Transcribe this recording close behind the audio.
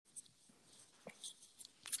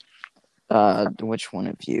Which one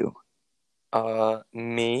of you?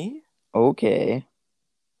 Me? Okay.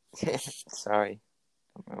 Sorry.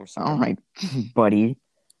 I'm All sorry. right, buddy.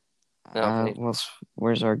 Okay,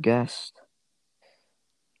 Where's our guest?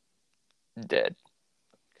 dead.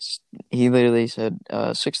 He literally said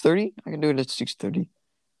 6:30. I can do it at 6:30.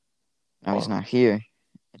 Now he's Well, not here.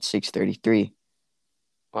 It's 6:33.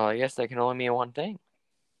 I guess that can only mean one thing.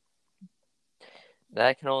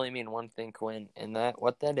 That can only mean one thing, Quinn, and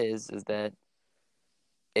what that is that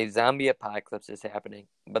a zombie apocalypse is happening,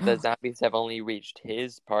 but the zombies have only reached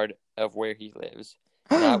his part of where he lives,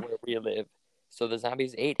 not where we live. So the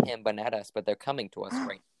zombies ate him, but not us. But they're coming to us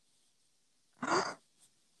right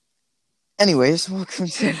Anyways, welcome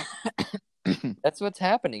to. now. That's what's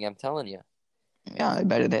happening. I'm telling you. Yeah, I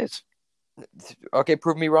bet it is. Okay,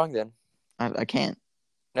 prove me wrong then. I can't.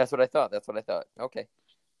 That's what I thought. That's what I thought. Okay.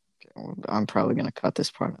 I'm probably gonna cut this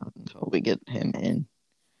part out until we get him in,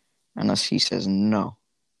 unless he says no.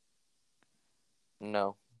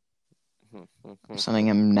 No. I'm sending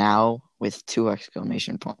him now with 2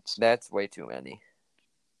 exclamation points. That's way too many.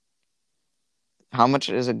 How much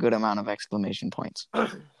is a good amount of exclamation points?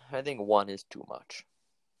 I think one is too much.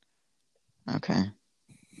 Okay.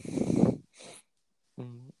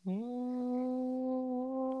 Um.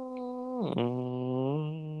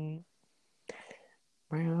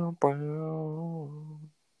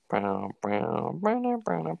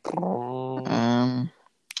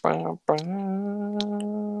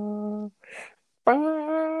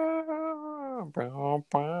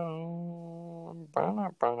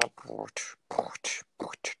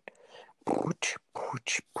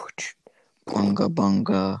 Bunga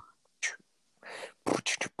bunga.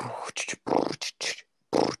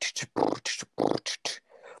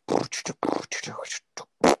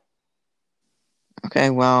 Okay.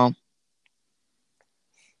 Well.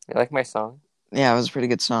 You like my song? Yeah, it was a pretty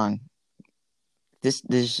good song. This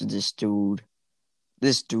dude.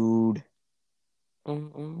 This dude. I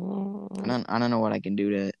don't know what I can do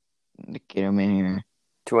to get him in here.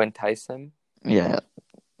 To entice him? Yeah.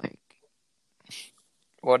 Like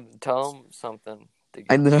Tell him something to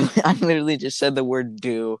I get. literally just said the word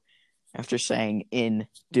do after saying in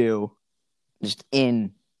do. Just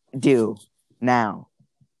in do now.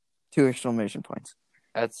 2 exclamation points.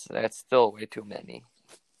 That's still way too many.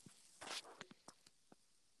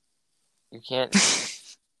 You can't.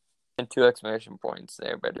 And 2 exclamation points.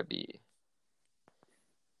 There better be.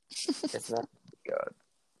 It's not good.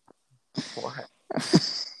 What?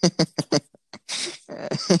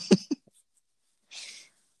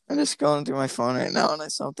 I'm just going through my phone right now, and I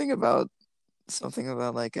saw something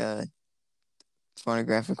about like a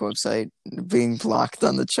pornographic website being blocked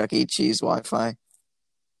on the Chuck E. Cheese Wi-Fi.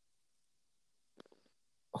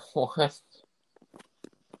 What?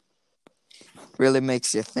 Really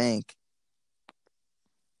makes you think.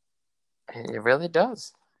 It really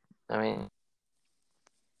does. I mean,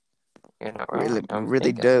 you're not Really, wrong. I'm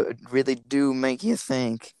thinking. really do make you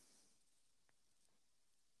think.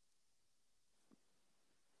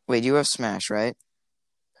 Wait, you have Smash, right?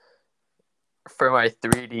 For my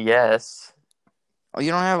 3DS, Oh,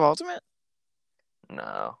 you don't have Ultimate?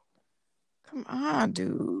 no. Come on,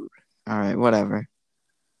 dude. All right, whatever.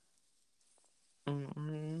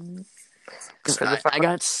 Because Because if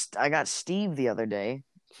I I got Steve the other day.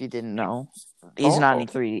 If you didn't know, he's not oh, in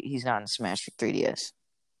three. He's not in Smash 3DS.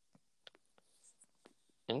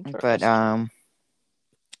 But interesting.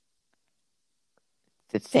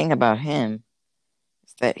 the thing about him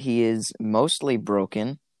is that he is mostly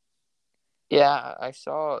broken. Yeah, I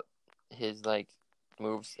saw his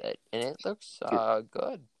moveset, and it looks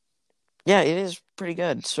good. Yeah, it is pretty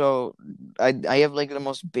good. So I have like the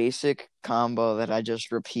most basic combo that I just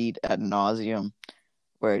repeat ad nauseum,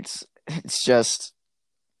 where it's just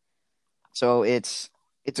so it's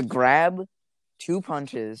a grab, 2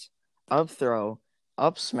 punches, up throw,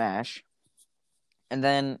 up smash, and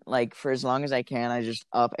then like for as long as I can, I just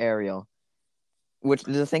up aerial. Which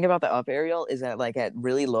the thing about the up aerial is that like at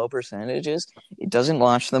really low percentages, it doesn't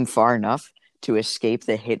launch them far enough to escape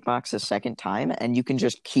the hitbox a second time, and you can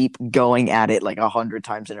just keep going at it like 100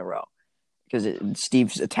 times in a row because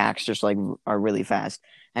Steve's attacks just like are really fast,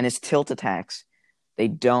 and his tilt attacks they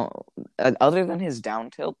don't other than his down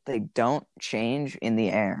tilt they don't change in the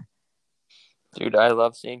air. Dude, I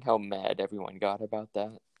love seeing how mad everyone got about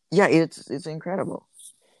that. Yeah, it's incredible.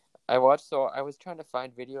 So I was trying to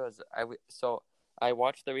find videos. So I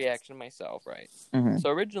watched the reaction myself, right? Hmm. So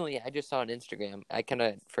originally I just saw on Instagram. I kind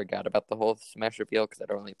of forgot about the whole Smash reveal because I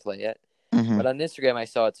don't really play it. Hmm. But on Instagram I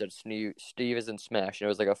saw it said Steve is in Smash, and it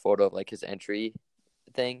was like a photo of like his entry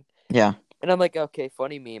thing. Yeah. And I'm like, okay,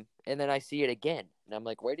 funny meme. And then I see it again, and I'm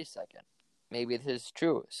like, wait a second. maybe this is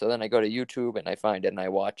true. So then I go to YouTube and I find it and I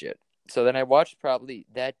watch it. So then I watched probably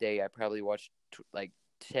that day. I probably watched like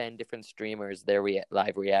 10 different streamers their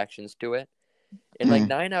live reactions to it, and like Mm.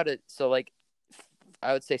 9 out of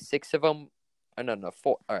I would say 6 of them. No,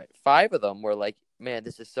 4. All right, 5 of them were like, "Man,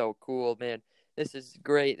 this is so cool, man. This is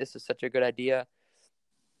great. This is such a good idea."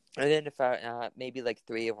 And then if maybe like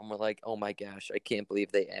 3 of them were like, "Oh my gosh, I can't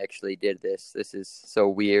believe they actually did this. This is so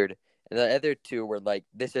weird." And the other 2 were like,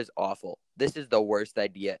 "This is awful. This is the worst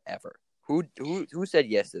idea ever. Who said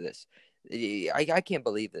yes to this? I can't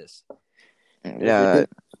believe this." I It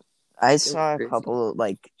was saw a crazy. couple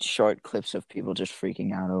like short clips of people just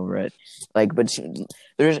freaking out over it. Like, but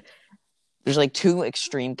there's like 2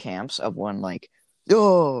 extreme camps of one like,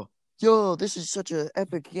 yo, this is such a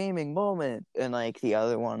epic gaming moment, and like the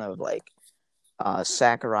other one of like,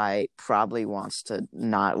 Sakurai probably wants to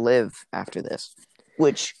not live after this,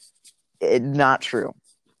 which not true.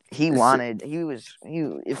 He likes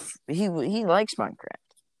Minecraft.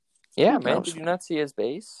 Yeah, He man. loves Did you Minecraft. not see his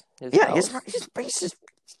base? His Yeah, house? his base is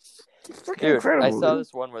freaking Dude, I incredible, saw dude.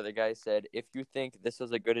 this one where the guy said, "If you think this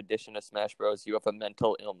is a good addition to Smash Bros, you have a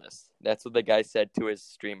mental illness." That's what the guy said to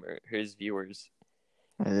his viewers.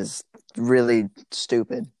 It is really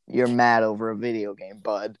stupid. You're mad over a video game,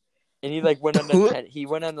 bud. And he like he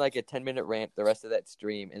went on like a 10-minute rant the rest of that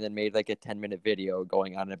stream, and then made like a 10-minute video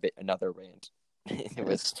going on another rant. it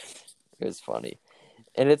was it was funny,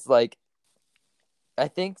 and it's like, I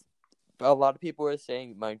think a lot of people are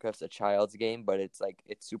saying Minecraft's a child's game, but it's like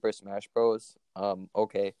it's Super Smash Bros.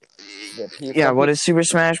 Okay, Yeah, what is Super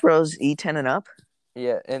Smash Bros? E10 and up?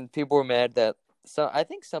 Yeah, and people were mad that I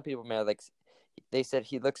think some people were mad like they said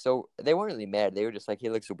he looks so. They weren't really mad. They were just like, he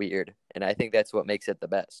looks weird, and I think that's what makes it the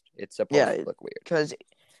best. It's supposed to look weird. Because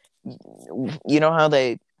you know how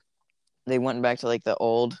they went back to like the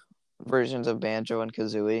old versions of Banjo and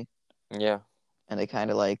Kazooie, Yeah, and they kind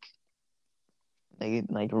of like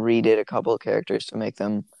redid a couple of characters to make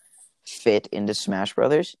them fit into Smash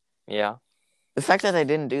Brothers. yeah. The fact that they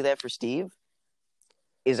didn't do that for Steve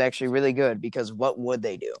is actually really good, because what would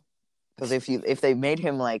they do? Because if they made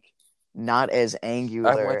him like not as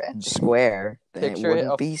angular and square, then it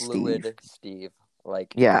wouldn't be fluid Steve.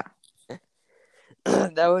 Like, yeah,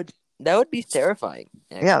 that would be terrifying.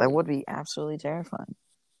 Actually. Yeah, that would be absolutely terrifying.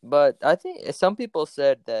 But I think some people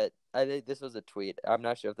said that. I think this was a tweet. I'm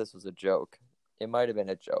not sure if this was a joke. It might have been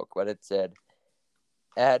a joke, but it said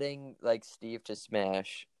adding like Steve to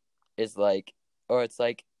Smash is like, or it's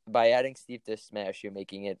like by adding Steve to Smash, you're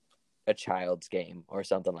making it a child's game or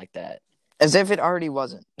something like that. As if it already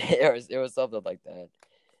wasn't. It was something like that.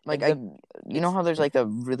 Like you know how there's like a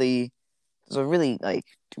really like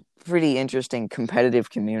pretty interesting competitive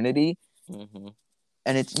community,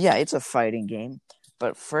 and it's a fighting game.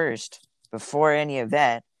 But first, before any of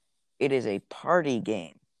that, it is a party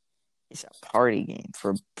game. It's a party game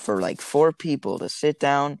for like 4 people to sit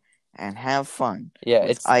down and have fun. Yeah, with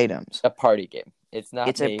it's items. A party game. It's not.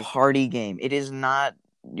 It's a party game. It is not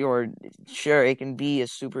sure, it can be a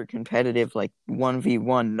super competitive like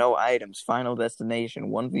 1v1, no items, final destination,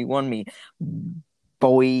 1v1 me.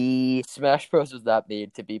 Boy. Smash Bros was not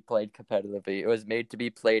made to be played competitively. It was made to be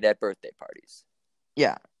played at birthday parties.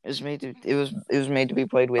 Yeah, it was made to be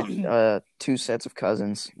played with 2 sets of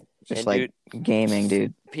cousins. Just gaming,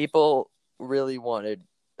 dude. People really wanted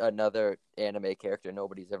another anime character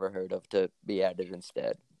nobody's ever heard of to be added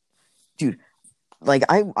instead. Dude, like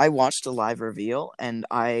I watched a live reveal, and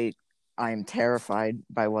I'm terrified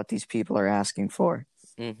by what these people are asking for.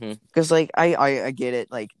 Because like I get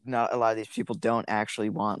it, like not a lot of these people don't actually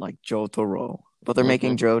want like Jotaro, but they're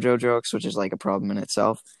making JoJo jokes, which is like a problem in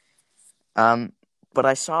itself. But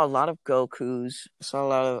I saw a lot of Gokus.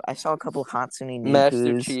 I saw a couple Hatsune Mikus.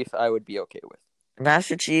 Master Chief, I would be okay with.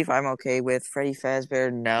 Master Chief, I'm okay with. Freddy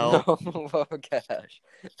Fazbear, no. Oh gosh.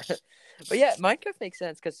 But yeah, Minecraft makes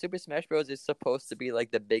sense because Super Smash Bros. Is supposed to be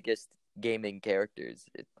like the biggest gaming characters.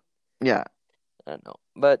 Yeah. I don't know,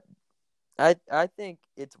 but I think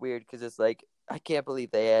it's weird because it's like, I can't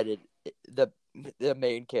believe they added the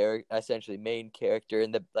main character, essentially main character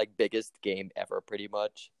in the like biggest game ever, pretty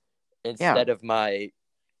much, instead of my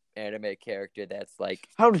anime character. That's like,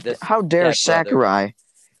 how dare Sakurai,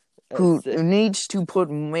 who needs to put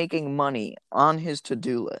making money on his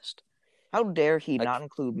to-do list. How dare he not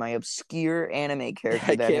include my obscure anime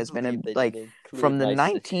character that has been from the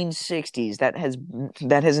 1960s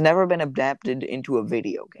that has never been adapted into a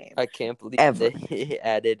video game. I can't believe they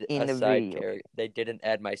added a side character. They didn't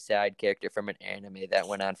add my side character from an anime that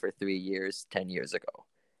went on for 3 years, 10 years ago.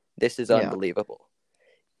 This is unbelievable.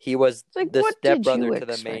 He was the stepbrother to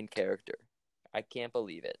the main character. I can't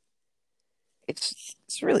believe it.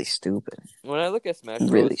 It's really stupid. When I look at Smash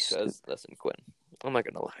Really Bros, stupid. because listen, Quinn, I'm not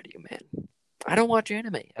gonna lie to you, man. I don't watch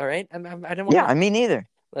anime. All right, I don't Yeah, watch. I mean neither.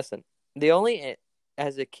 Listen, the only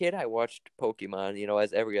as a kid I watched Pokemon,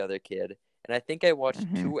 as every other kid, and I think I watched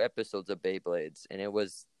Mm-hmm. 2 episodes of Beyblades, and I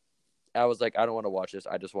was like, I don't want to watch this.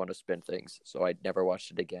 I just want to spin things, so I never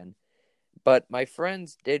watched it again. But my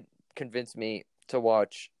friends did convince me to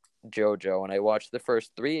watch JoJo, and I watched the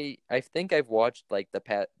first 3. I think I've watched like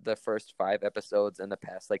the first 5 episodes in the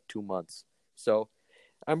past like 2 months. So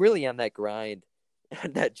I'm really on that grind,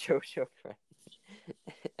 that JoJo grind.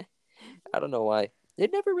 I don't know why.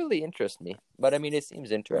 It never really interests me, but I mean, it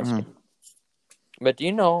seems interesting. Mm-hmm. But do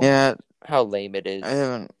you know Yeah, how lame it I is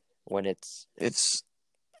haven't. when it's It's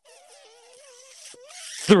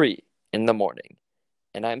 3 in the morning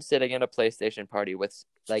and I'm sitting in a PlayStation party with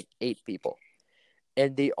like 8 people,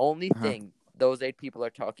 and the only uh thing those 8 people are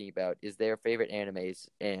talking about is their favorite animes,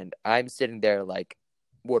 and I'm sitting there like,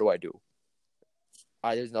 what do I do?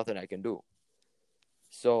 There's nothing I can do.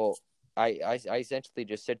 So I essentially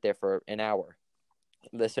just sit there for an hour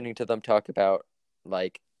listening to them talk about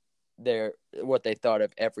like what they thought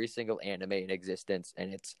of every single anime in existence,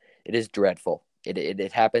 and it is dreadful.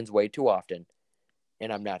 It happens way too often,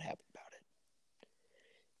 and I'm not happy about it.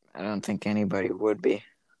 I don't think anybody would be.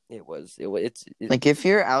 It's Like if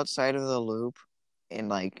you're outside of the loop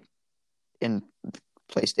in in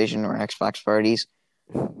PlayStation or Xbox parties,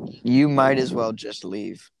 you might as well just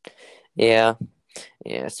leave. yeah.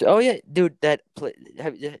 Yeah. So, oh yeah, dude.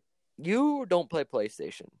 You don't play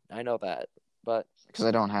PlayStation? I know that, but Because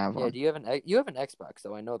I don't have yeah. one. Do you have an Xbox?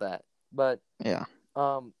 Though I know that, but Yeah.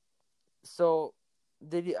 um, so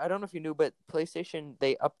I don't know if you knew, but PlayStation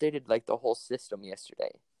they updated like the whole system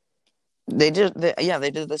yesterday. They did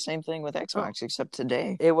the same thing with Oh, Xbox, except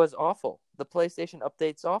today. it was awful. The PlayStation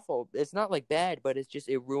update's awful. It's not like bad, but it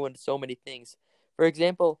ruined so many things. For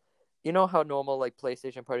example, you know how normal like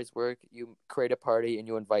PlayStation parties work? You create a party and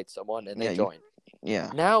you invite someone and they Yeah, join.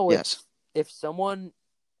 yeah, Now yes. it's if someone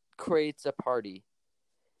creates a party,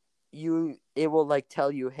 it will like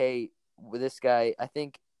tell you, hey, with this guy, I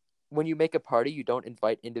think when you make a party, you don't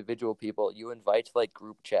invite individual people. You invite like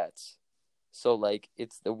group chats. So like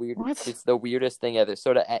What? it's the weirdest thing ever.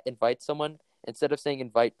 So to invite someone, instead of saying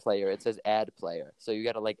invite player, it says add player. So you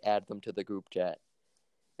got to like add them to the group chat.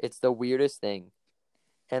 It's the weirdest thing.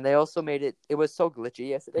 And they also made it was so glitchy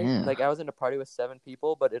yesterday. Yeah. Like I was in a party with 7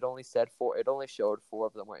 people, but it only showed 4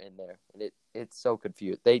 of them were in there. And it's so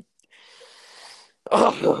confused.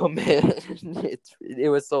 Oh man, it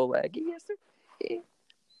was so laggy yesterday.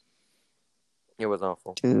 It was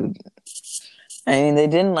awful. Dude. I mean, they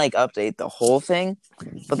didn't like update the whole thing,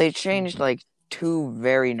 but they changed like 2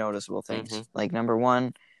 very noticeable things. Mm-hmm. Like number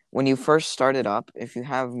 1, when you first start it up, if you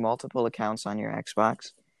have multiple accounts on your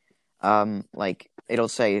Xbox, like it'll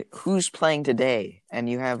say who's playing today, and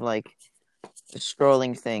you have like a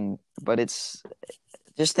scrolling thing, but it's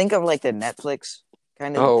just think of like the Netflix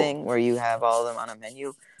kind of Oh, thing where you have all of them on a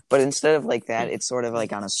menu, but instead of like that, it's sort of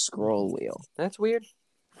like on a scroll wheel. that's weird.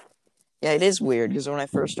 Yeah, it is weird because when I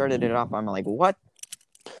first started it up, I'm like, what?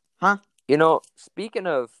 Huh? Speaking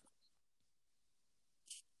of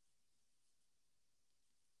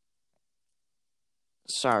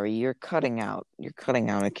Sorry, you're cutting out. You're cutting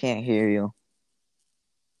out. I can't hear you.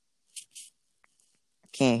 I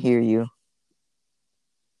can't hear you.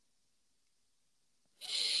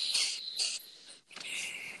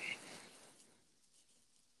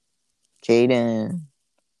 Jaden.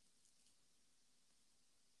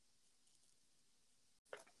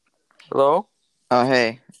 hello. Oh,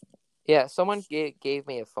 hey. Yeah, someone gave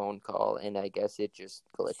me a phone call, and I guess it just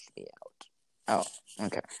glitched me out. Oh,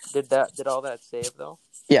 okay. Did all that save though?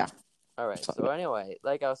 Yeah. All right. So anyway,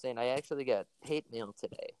 like I was saying, I actually got hate mail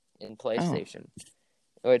today in PlayStation,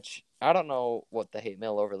 which I don't know what the hate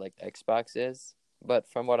mail over like Xbox is, but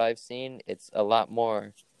from what I've seen, it's a lot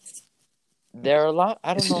more. There are a lot.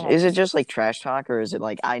 I don't know. Is it just like trash talk, or is it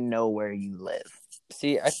like I know where you live?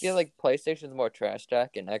 See, I feel like PlayStation's more trash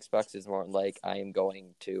talk, and Xbox is more like I'm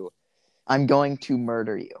going to. I'm going to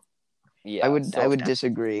murder you. Yeah. I would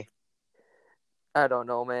disagree, I don't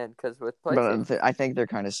know, man, because with but PlayStation, I think they're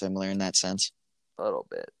kind of similar in that sense. a little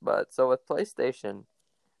bit. But so with PlayStation,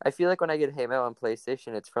 I feel like when I get hate mail on PlayStation,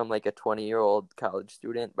 it's from like a 20-year-old college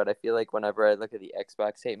student. But I feel like whenever I look at the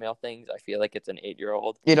Xbox hate mail things, I feel like it's an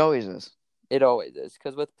 8-year-old. It always is. It always is.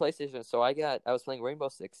 Because with PlayStation, so I was playing Rainbow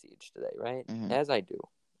Six Siege today, right? Mm-hmm. As I do.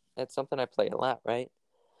 That's something I play a lot, right?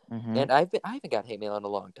 Mm-hmm. And I haven't got hate mail in a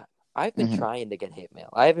long time. I've been Mm-hmm. trying to get hate mail.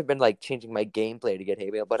 I haven't been like changing my gameplay to get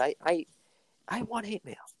hate mail, but I want hate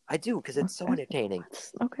mail. I do because it's so entertaining.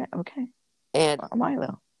 Okay. And Why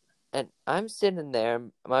though? And I'm sitting there,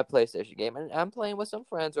 my PlayStation game, and I'm playing with some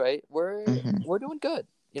friends, right? Mm-hmm. We're doing good.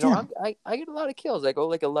 Yeah. I get a lot of kills. I go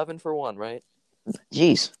like 11 for 1, right?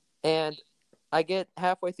 Jeez. And I get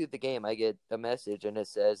halfway through the game, I get a message and it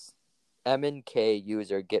says M&K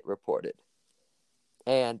user get reported.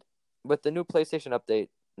 And with the new PlayStation update,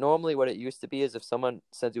 normally what it used to be is if someone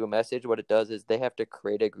sends you a message, what it does is they have to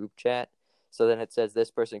create a group chat. So then it says this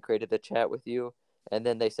person created the chat with you, and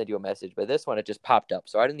then they send you a message. But this one, it just popped up,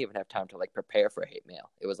 so I didn't even have time to like prepare for hate mail.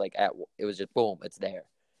 It was like it was just boom, it's there.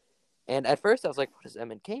 And at first, I was like, "What does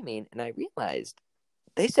M&K mean?" And I realized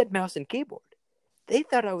they said mouse and keyboard. They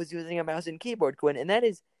thought I was using a mouse and keyboard, Quinn, and that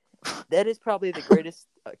is probably the greatest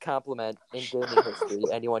compliment in gaming history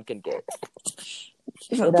anyone can get.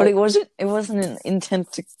 But it wasn't an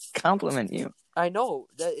intent to compliment you. I know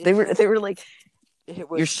that They were like, it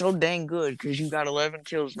was. you're so dang good because you got 11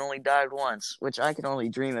 kills and only died once, which I can only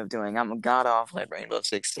dream of doing. I'm a god awful at Rainbow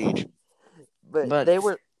Six Siege. But But they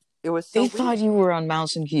were. It was so they weird. thought you were on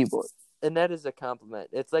mouse and keyboard. And that is a compliment.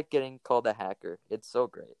 It's like getting called a hacker. It's so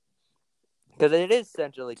great because it is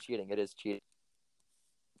essentially cheating. It is cheating.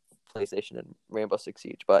 PlayStation and Rainbow Six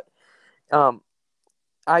Siege, but all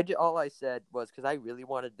I said was because I really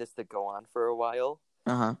wanted this to go on for a while.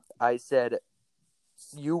 Uh-huh. I said,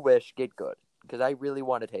 "You wish get good," because I really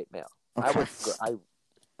wanted hate mail. Okay.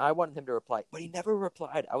 I wanted him to reply, but he never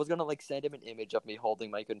replied. I was gonna like send him an image of me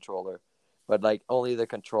holding my controller, but like only the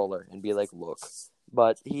controller, and be like, "Look,"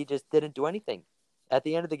 but he just didn't do anything. At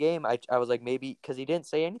the end of the game, I was like, maybe because he didn't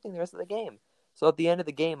say anything the rest of the game. So at the end of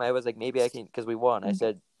the game, I was like, maybe I can, because we won. I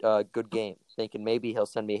said, "Good game," thinking maybe he'll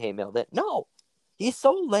send me hate mail. Then no, he's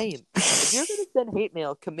so lame. If you're gonna send hate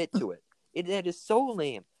mail, commit to it. It is so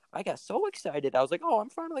lame. I got so excited. I was like, "Oh, I'm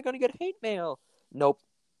finally gonna get hate mail." Nope.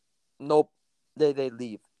 They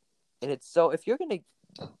leave, and it's so. If you're gonna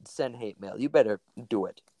send hate mail, you better do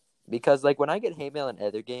it, because like when I get hate mail in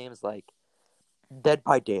other games, like Dead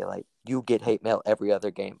by Daylight, you get hate mail every other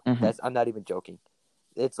game. Mm-hmm. I'm not even joking.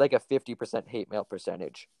 It's like a 50% hate mail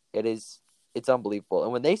percentage. It's unbelievable.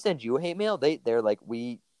 And when they send you hate mail, they're like,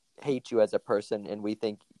 "We hate you as a person, and we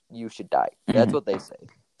think you should die." That's what they say.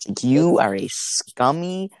 You are a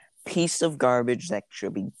scummy piece of garbage that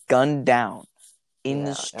should be gunned down in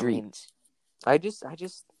the streets. I just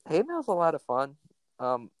hate mail's a lot of fun.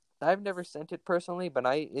 I've never sent it personally, but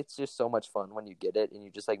it's just so much fun when you get it and you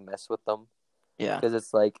just like mess with them. Yeah, because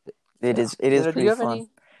it's like it is pretty fun.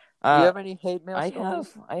 Do you have any hate mail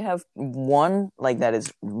stories? I have one like that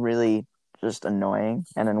is really just annoying,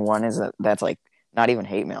 and then one is that's like not even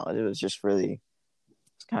hate mail. It was just really,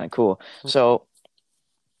 it's kind of cool. So,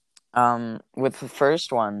 with the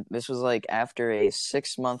first one, this was like after a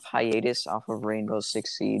 6-month hiatus off of Rainbow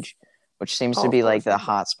Six Siege, which seems to be like the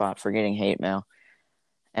hotspot for getting hate mail.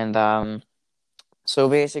 And so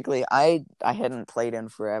basically, I hadn't played in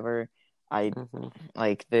forever.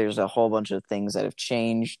 Like there's a whole bunch of things that have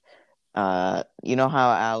changed. You know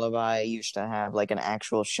how Alibi used to have like an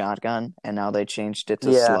actual shotgun, and now they changed it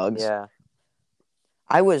to slugs. Yeah.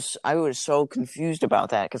 I was so confused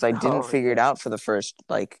about that because I didn't figure it out for the first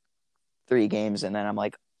like 3 games, and then I'm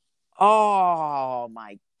like, oh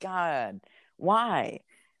my god, why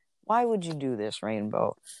would you do this,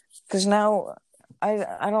 Rainbow? Because now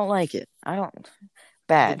I don't like it. I don't.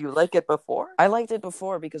 Bad. Did you like it before? I liked it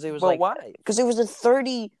before because it was why? Because it was a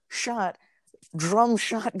 30-shot drum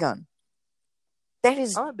shotgun. That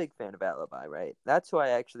is. I'm a big fan of Alibi, right? That's who I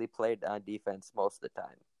actually played on defense most of the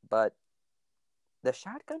time. But the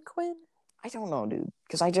shotgun, Quinn? I don't know, dude.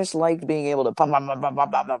 Because I just liked being able to. It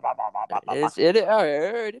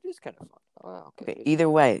is kind of fun. Oh, okay. Either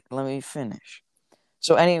way, let me finish.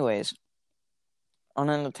 So, anyways, on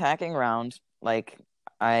an attacking round, like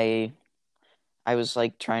I was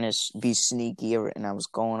like trying to be sneaky, and I was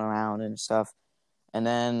going around and stuff, and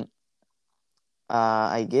then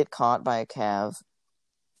I get caught by a cav,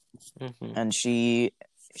 and she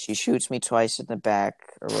shoots me twice in the back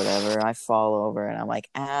or whatever. I fall over and I'm like,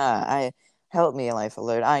 help me, Life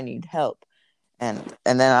Alert, I need help. And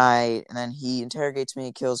then he interrogates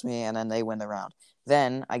me, kills me, and then they win the round.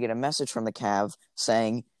 Then I get a message from the cav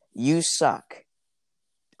saying, "You suck.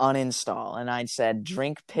 Uninstall." And I said,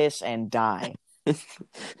 "Drink piss and die."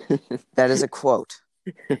 That is a quote.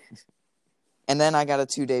 And then I got a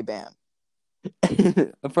 2-day ban.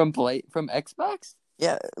 From Xbox?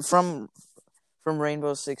 Yeah, from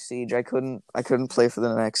Rainbow Six Siege. I couldn't play for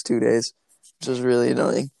the next 2 days, which was really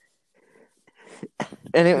annoying.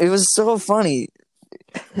 And it was so funny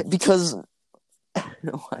because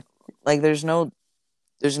like there's no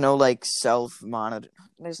like self monitor.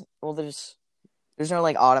 There's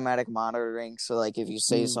like automatic monitoring. So like if you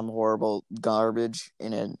say Mm. some horrible garbage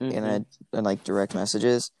Mm-hmm. in like direct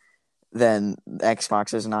messages, then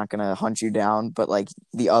Xbox is not gonna hunt you down, but like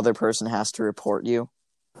the other person has to report you.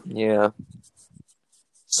 Yeah. I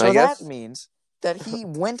So that guess. means that he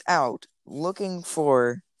went out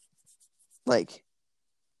like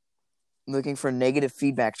looking for negative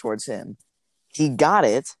feedback towards him. He got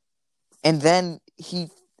it, and then he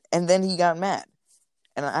got mad.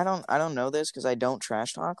 And I don't know this because I don't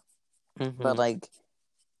trash talk, but Mm-hmm. like,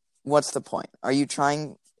 what's the point? Are you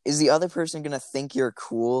trying? Is the other person gonna think you're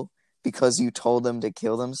cool because you told them to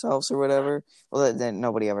kill themselves or whatever? Well, then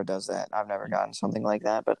nobody ever does that. I've never gotten something like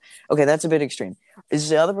that. But okay, that's a bit extreme. Is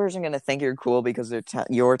the other person gonna think you're cool because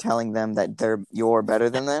you're telling them that you're better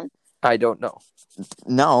than them? I don't know,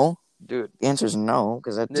 No. dude. The answer is no,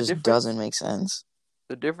 because that The just doesn't difference make sense.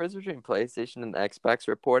 the difference between PlayStation and Xbox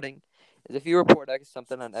reporting is if you report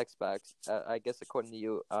something on Xbox, I guess according to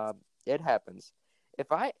you, it happens.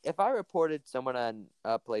 If I reported someone on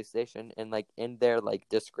PlayStation and like in their like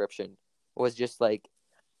description was just like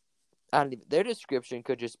I don't even, their description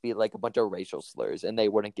could just be like a bunch of racial slurs and they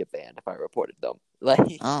wouldn't get banned if I reported them.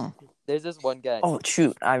 Like Oh. there's this one guy. Oh,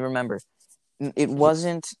 shoot, I remember. It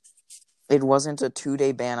wasn't it wasn't a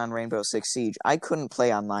 2-day ban on Rainbow Six Siege. I couldn't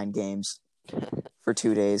play online games for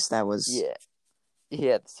 2 days. That was Yeah,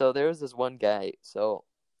 yeah. So there was this one guy. So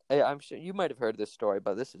I'm sure you might have heard this story,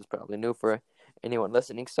 but this is probably new for anyone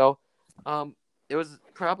listening. So, um, it was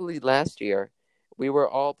probably last year. We were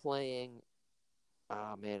all playing.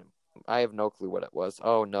 Oh man, I have no clue what it was.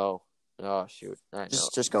 Oh no. Oh shoot, I know.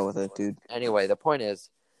 just go with it, dude. Anyway, the point is,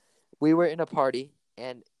 we were in a party,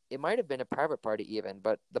 and it might have been a private party even,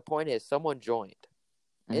 but the point is, someone joined.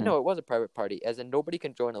 And Mm-hmm. no, it was a private party, as in nobody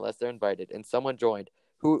can join unless they're invited, and someone joined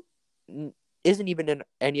who isn't even in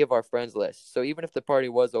any of our friends list. So even if the party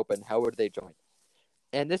was open, how would they join?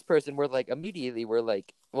 And this person, we're like,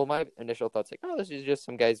 well, my initial thoughts like, oh, this is just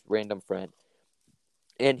some guy's random friend,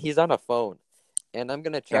 and he's on a phone, and I'm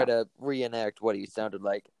gonna try Yeah. to reenact what he sounded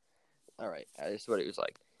like. All right, this is what he was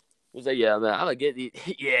like. He was like, yeah, man, I'm gonna get these.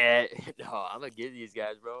 Yeah, no, I'm gonna get these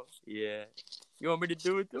guys, bro. Yeah, you want me to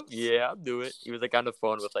do it too? Yeah, I'll do it. He was like on the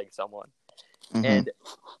phone with like someone, Mm-hmm. and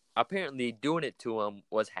apparently doing it to him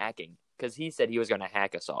was hacking because he said he was gonna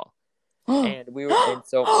hack us all, and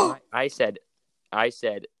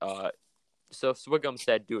so Swigum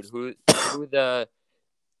said, dude,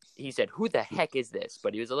 he said, who the heck is this?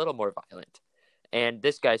 But he was a little more violent, and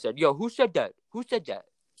this guy said, yo, who said that? Who said that?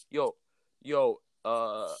 Yo, yo,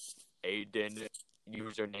 Aiden,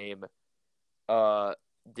 username, uh,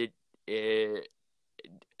 did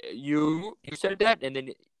you said that? And then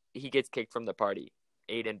he gets kicked from the party.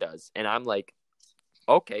 Aiden does, and I'm like,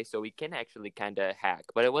 okay, so he can actually kind of hack,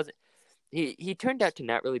 but it wasn't. He turned out to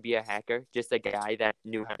not really be a hacker, just a guy that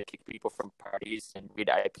knew how to kick people from parties and read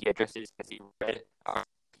IP addresses because he read our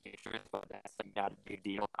IP address, but that's like not a big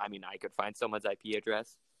deal. I mean, I could find someone's IP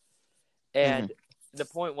address, Mm-hmm. and the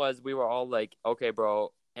point was we were all like, okay,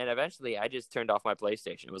 bro. And eventually, I just turned off my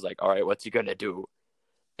PlayStation. It was like, all right, what's he gonna do?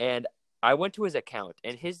 And I went to his account,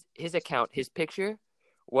 and his account, his picture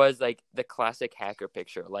was like the classic hacker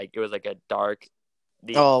picture. Like it was like a dark,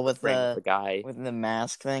 the Oh, frame of a guy. with the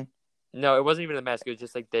mask thing. No, it wasn't even a mask. It was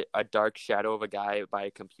just like a dark shadow of a guy by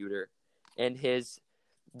a computer, and his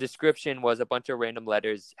description was a bunch of random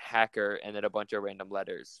letters, hacker, and then a bunch of random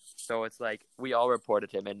letters. So it's like we all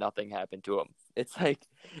reported him, and nothing happened to him. It's like,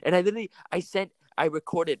 and I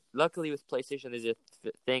recorded. Luckily, with PlayStation, there's a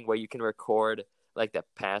thing where you can record like the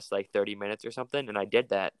past like 30 minutes or something, and I did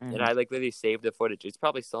that, and Mm-hmm. I like literally saved the footage. It's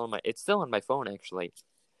probably it's still on my phone actually,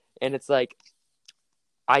 and it's like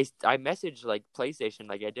I messaged like PlayStation,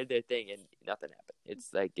 like I did their thing, and nothing happened.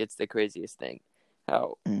 It's like it's the craziest thing.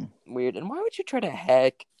 How Mm. weird. And why would you try to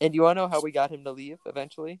hack? And you want to know how we got him to leave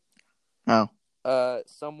eventually? Oh.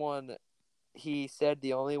 Someone he said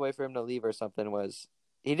the only way for him to leave or something was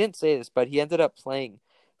he didn't say this, but he ended up playing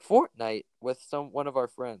Fortnite with one of our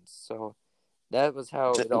friends. So that was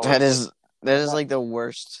how it all That ended. is I'm not like the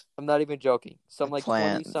worst I'm not even joking. Some like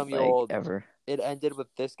 20 plan some year like old. ever. It ended with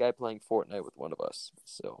this guy playing Fortnite with one of us.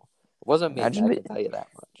 So it wasn't me. Imagine I be, can tell you that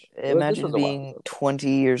much. This imagine was a while being ago. 20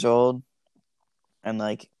 years old and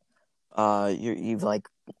like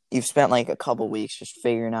you've spent like a couple weeks just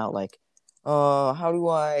figuring out like how do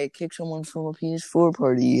I kick someone from a PS4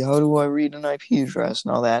 party? How do I read an IP address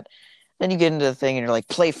and all that? Then you get into the thing and you're like,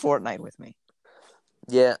 play Fortnite with me.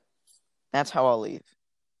 Yeah, That's how I'll leave.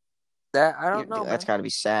 that I don't know, That's man. got to be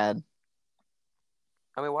sad.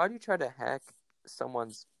 I mean, why do you try to hack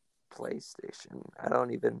someone's PlayStation? I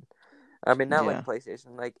don't even. I mean, not like Yeah.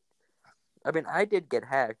 PlayStation. Like I mean, I did get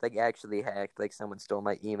hacked, like actually hacked, like someone stole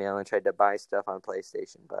my email and tried to buy stuff on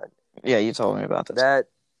PlayStation. But Yeah, you told me about this. that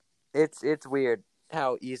it's weird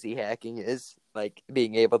how easy hacking is, like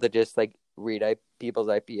being able to just like read people's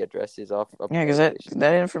IP addresses off of Yeah, because PlayStation.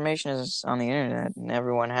 that information is on the internet, and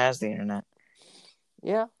everyone has the internet.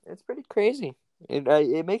 Yeah, it's pretty crazy.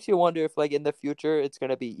 It makes you wonder if, like, in the future, it's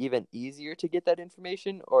gonna be even easier to get that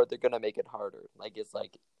information, or they're gonna make it harder. Like, it's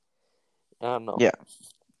like, I don't know. Yeah.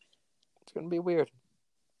 It's gonna be weird.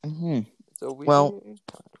 Mm-hmm. It's a weird Well,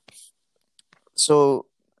 time. so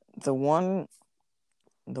the one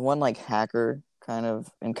like hacker kind of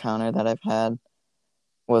encounter that I've had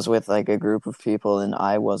was with like a group of people, and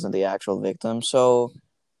I wasn't the actual victim. So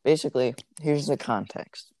basically, here's the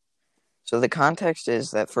context. So the context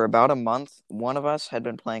is that for about a month, one of us had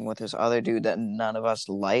been playing with this other dude that none of us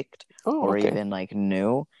liked or okay. even like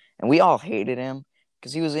knew, and we all hated him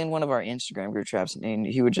because he was in one of our Instagram group chats, and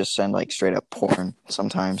he would just send like straight up porn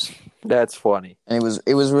sometimes, That's funny. and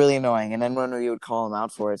it was really annoying. And then when we would call him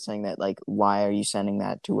out for it, saying that like, why are you sending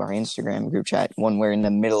that to our Instagram group chat when we're in the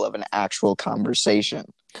middle of an actual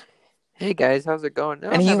conversation? Hey guys, how's it going?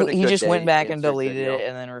 And he just went back and deleted it,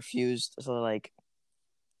 and then refused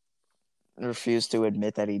to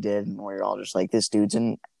admit that he did, and we're all just like, this dude's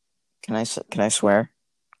in. Can I swear?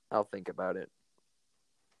 I'll think about it.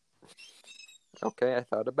 Okay, I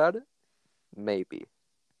thought about it. Maybe.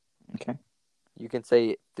 Okay. You can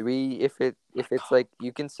say 3 if it's like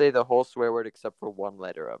you can say the whole swear word except for one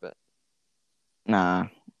letter of it. Nah,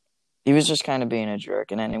 he was just kind of being a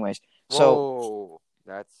jerk. And anyways, Whoa,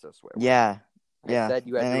 that's a swear word. Yeah, I said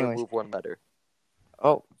you had to remove one letter.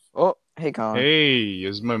 Oh, oh, hey Colin. Hey,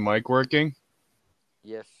 is my mic working?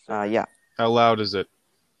 Yes. Sir. Yeah. How loud is it?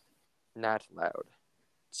 Not loud.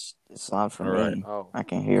 It's loud for All me. right. Oh, I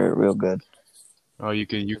can hear it real good. Oh, you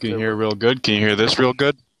can hear real good. Can you hear this real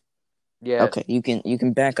good? yeah. Okay, you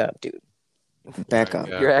can back up, dude. Back up.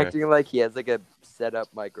 Yeah, You're okay. acting like he has like a set up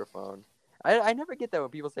microphone. I never get that when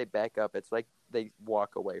people say back up. It's like they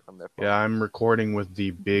walk away from their phone. Yeah, I'm recording with the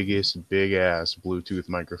biggest, big-ass Bluetooth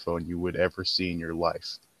microphone you would ever see in your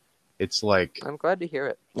life. It's like... I'm glad to hear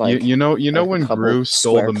it. Like, you know like when Gru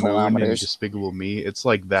stole the moon in kilometers. Despicable Me? It's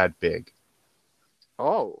like that big.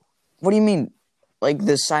 Oh. What do you mean? Like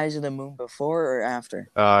the size of the moon before or after?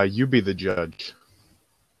 You be the judge.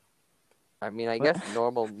 I mean, I guess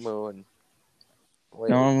normal moon. Wait.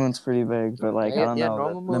 Normal moon's pretty big, but like, I don't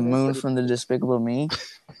know. The moon from the Despicable Me,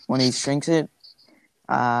 when he shrinks it,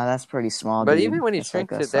 that's pretty small, But dude. even when he It's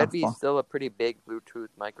shrinks like a it, that'd be softball. still a pretty big Bluetooth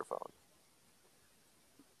microphone.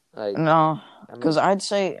 Like, No, I because mean,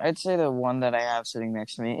 I'd say the one that I have sitting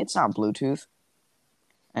next to me, it's not Bluetooth,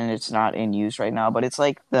 and it's not in use right now, but it's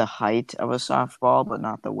like the height of a softball, but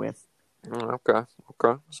not the width. okay.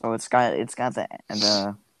 So it's got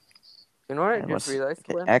the You know what I just realized,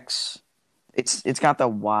 Quinn? X. It's got the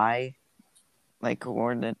Y, like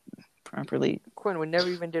coordinate properly. Quinn, we never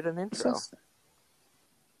even did an intro.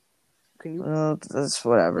 Can you? That's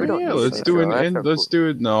whatever. Yeah, let's do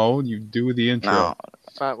it. No, you do the intro. No. All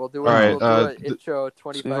right, we'll do it. All right, we'll do an intro.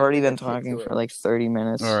 25. We've already been talking for like 30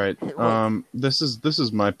 minutes. All right. This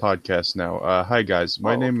is my podcast now. Hi guys.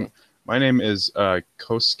 My name is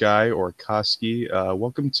Kosky or Koski.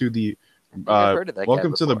 Welcome to the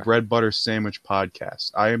the Bread Butter Sandwich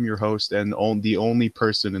Podcast. I am your host and the only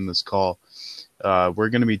person in this call. We're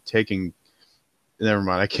going to be taking. Never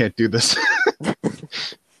mind. I can't do this.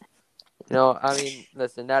 I mean,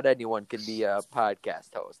 listen. Not anyone can be a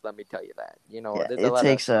podcast host. Let me tell you that. It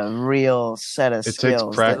takes a real set of skills. It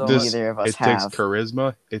takes practice. Neither of us it takes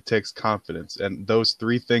charisma. It takes confidence, and those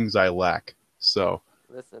 3 things I lack. So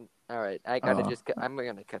listen. All right, I gotta I'm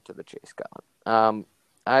gonna cut to the chase, Colin.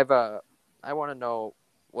 I want to know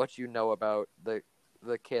what you know about the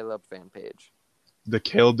Caleb fan page. The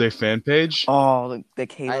Caleb Day fan page? Oh, the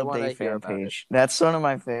Caleb Day fan page. That's one of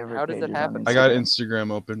my favorite. How does it happen? I got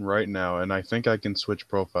Instagram open right now, and I think I can switch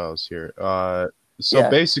profiles here.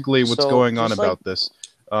 Basically, what's going on about this?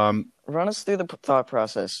 Run us through the thought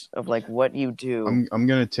process of like what you do. I'm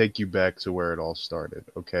gonna take you back to where it all started.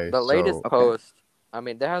 Okay. The latest post. I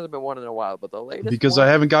mean, there hasn't been one in a while, but the latest. Because I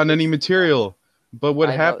haven't gotten any material. But what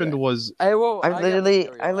happened was I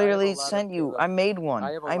literally sent you. I made one.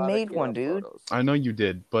 I made one, dude. Photos. I know you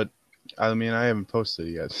did, but I mean I haven't posted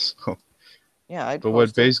it yet. So. Yeah, But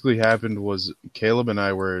what basically happened was Caleb and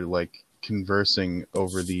I were like conversing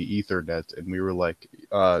over the Ethernet, and we were like,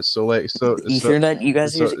 Ethernet. You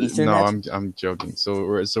guys use Ethernet? No, I'm joking. So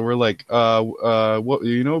we're like, what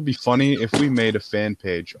it'd be funny if we made a fan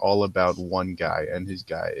page all about one guy and his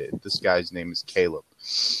guy. This guy's name is Caleb.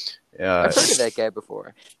 I've heard of that guy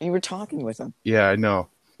before. You were talking with him. Yeah, I know.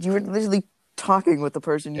 You were literally talking with the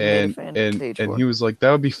person you made a fan page for. And he was like,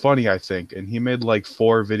 that would be funny, I think. And he made like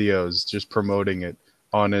 4 videos just promoting it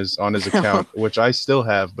on his account, which I still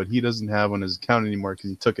have, but he doesn't have on his account anymore because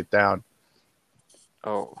he took it down.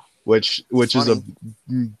 Oh. Which is a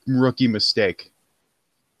rookie mistake.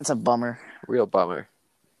 It's a bummer. Real bummer.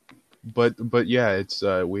 But yeah, it's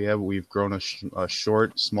we've grown a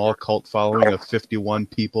short, small cult following of 51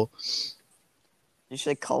 people. You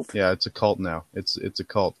say cult? Yeah, it's a cult now. It's a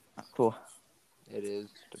cult. Cool. It is,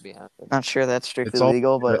 to be honest. Not sure that's strictly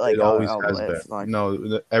legal, but like it always has been. Like...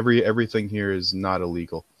 No, everything here is not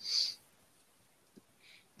illegal.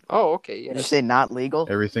 Oh, okay. Yeah. Did you say not legal?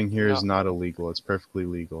 Everything here is not illegal. It's perfectly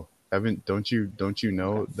legal. Don't you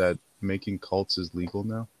know that making cults is legal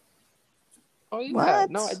now? Oh yeah.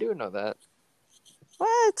 What? No, I do know that.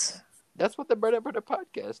 What? That's what the Bread and Butter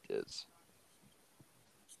podcast is.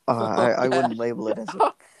 I wouldn't label it as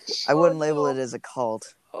it as a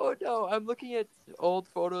cult. Oh no, I'm looking at old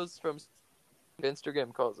photos from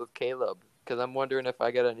Instagram calls with Caleb because I'm wondering if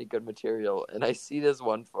I got any good material, and I see this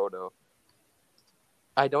one photo.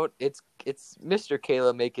 It's Mr.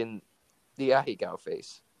 Caleb making the Ahegao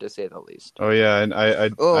face, to say the least. Oh yeah, and I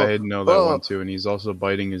know that one too, and he's also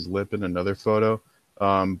biting his lip in another photo.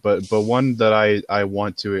 But one that I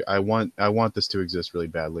want this to exist really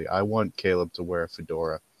badly. I want Caleb to wear a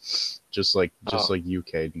fedora, just like you,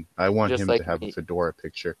 Caden. I want him to have a fedora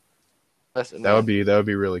picture. Listen, that would be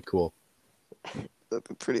really cool. That'd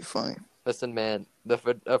be pretty funny. Listen, man,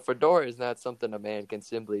 a fedora is not something a man can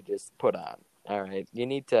simply just put on. All right, you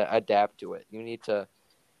need to adapt to it. You need to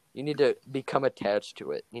become attached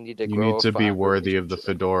to it. You need to be worthy of the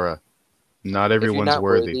fedora. Not everyone's if you're not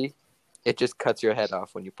worthy. It just cuts your head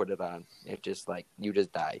off when you put it on. It just you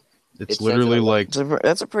just die. It's literally like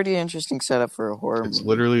that's a pretty interesting setup for a horror movie. It's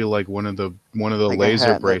literally like one of the like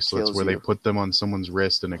laser bracelets where they put them on someone's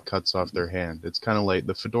wrist and it cuts off their hand. It's kind of like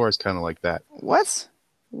the fedora is kind of like that. What?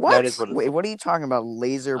 That is Wait, what are you talking about?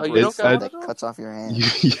 Laser bracelet that cuts off your hand?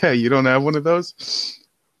 Yeah, you don't have one of those?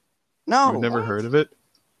 No. You've never heard of it?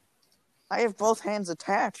 I have both hands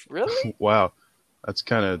attached. Really? Wow, that's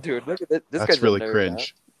kind of dude. Look at this. That's really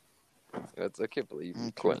cringe. I can't believe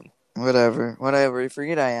you, Quinn. Whatever. You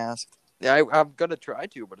forget I asked. Yeah, I'm gonna try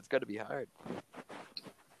to, but it's gonna be hard.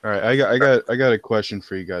 All right, I got a question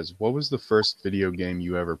for you guys. What was the first video game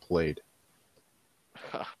you ever played?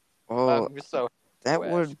 Would.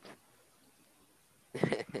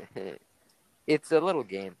 It's a little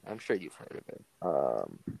game. I'm sure you've heard of it.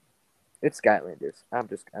 It's Skylanders. I'm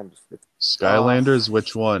just. Skylanders.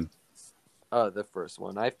 Which one? The first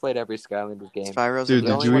one. I've played every Skylanders game. Spyro's Dude,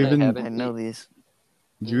 did you even? I know these.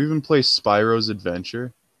 Did you even play Spyro's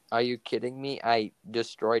Adventure? Are you kidding me? I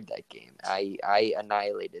destroyed that game. I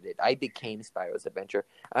annihilated it. I became Spyro's Adventure.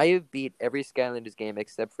 I have beat every Skylanders game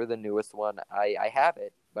except for the newest one. I have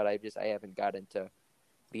it, but I haven't gotten to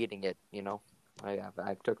beating it. You know, I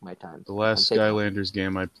took my time. The last Skylanders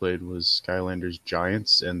game I played was Skylanders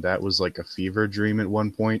Giants, and that was like a fever dream at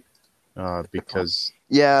one point, because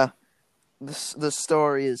the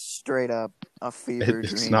story is straight up a fever dream.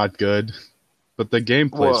 It's not good. But the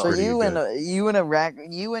gameplay is pretty good.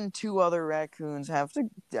 You and 2 other raccoons have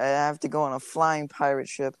to go on a flying pirate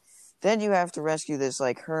ship. Then you have to rescue this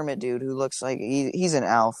like hermit dude who looks like he's an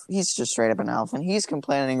elf. He's just straight up an elf, and he's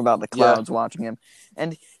complaining about the clouds watching him.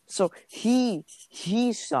 And so he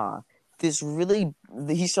saw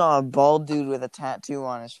a bald dude with a tattoo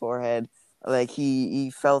on his forehead. Like he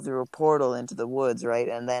fell through a portal into the woods, right?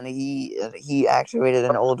 And then he activated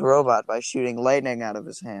an old robot by shooting lightning out of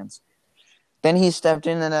his hands. Then he stepped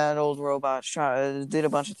in and that old robot did a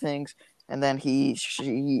bunch of things, and then he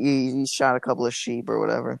shot a couple of sheep or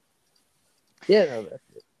whatever. Yeah, no, that's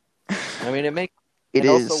it. I mean, it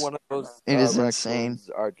is also one of those. It is insane.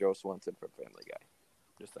 Are Joe Swanson from Family Guy?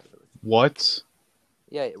 Just what?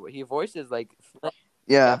 Yeah, he voices like Flynn,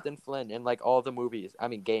 Captain Flynn in like all the movies. I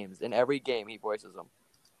mean, games. In every game, he voices them.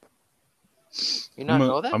 You not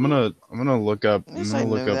know that? I'm gonna look up.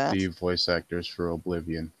 The voice actors for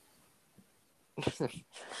Oblivion.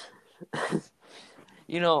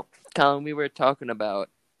 You know, Colin, we were talking about,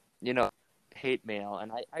 hate mail,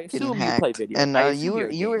 and I assume you play video. And you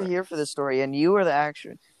were here for the story, and you were the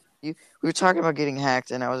action. We were talking about getting hacked,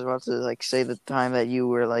 and I was about to say the time that you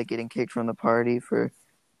were getting kicked from the party for.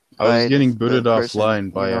 I was getting booted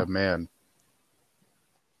offline by a man.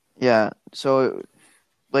 Yeah, so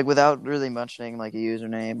without really mentioning a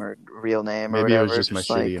username or real name or whatever. Maybe it was just my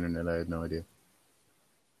shitty internet. I had no idea.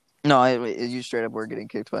 No, you straight up were getting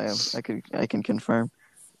kicked by him. I can confirm.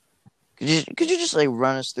 Could you just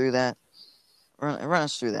run us through that? Run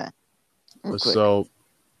us through that. So,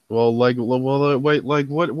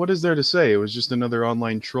 wait, what is there to say? It was just another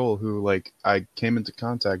online troll who, like, I came into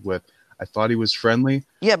contact with. I thought he was friendly.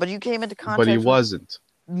 Yeah, but you came into contact but he wasn't.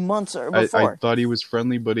 Months before. I thought he was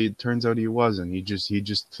friendly, but it turns out he wasn't. He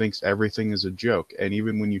just thinks everything is a joke. And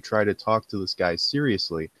even when you try to talk to this guy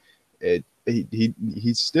seriously,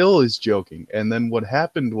 he still is joking. And then what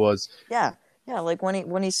happened was like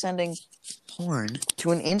when he's sending porn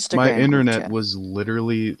to an Instagram. My internet was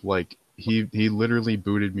literally like he literally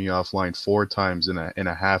booted me offline 4 times in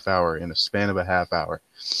a half hour, in a span of a half hour.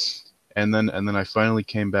 And then I finally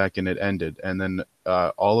came back and it ended. And then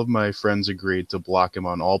all of my friends agreed to block him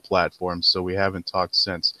on all platforms, so we haven't talked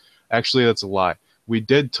since. Actually, that's a lie. We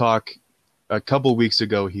did talk a couple weeks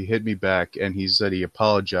ago. He hit me back and he said he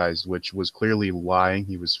apologized, which was clearly lying.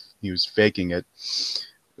 He was faking it.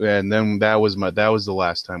 And then that was the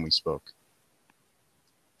last time we spoke.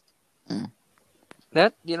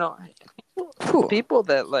 That, people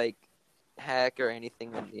that like hack or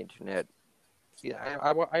anything on the internet,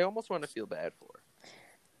 I almost want to feel bad for,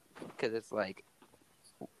 because it's like,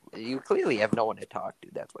 you clearly have no one to talk to.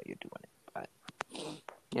 That's why you're doing it. But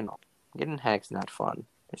getting hacked's not fun.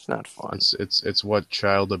 It's not fun. It's what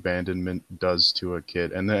child abandonment does to a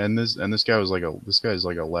kid. And this guy was this guy's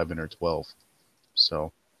like 11 or 12.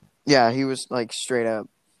 So yeah, he was like straight up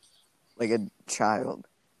like a child.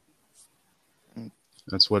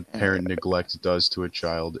 That's what parent neglect does to a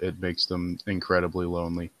child. It makes them incredibly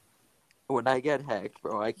lonely. When I get hacked,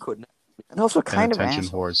 bro, I couldn't. And also kind of attention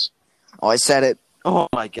whores. Oh, I said it. Oh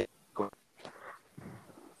my god!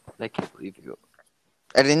 I can't believe you.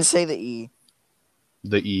 I didn't say the E.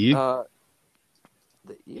 The E? The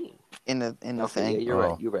E in the thing.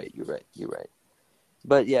 Yeah, you're right.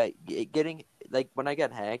 But yeah, getting like when I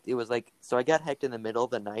got hacked, it was like, so I got hacked in the middle of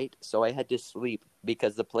the night, so I had to sleep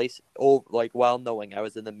because the place, while knowing I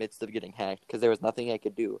was in the midst of getting hacked, because there was nothing I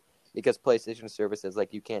could do, because PlayStation services,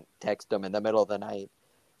 like, you can't text them in the middle of the night.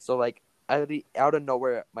 So like, out of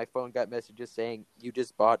nowhere, my phone got messages saying, you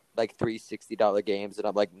just bought like 3 $60 games, and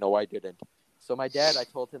I'm like, no, I didn't. So my dad, I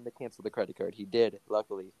told him to cancel the credit card. He did,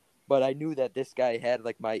 luckily. But I knew that this guy had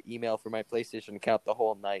like my email for my PlayStation account the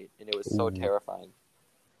whole night, and it was so terrifying.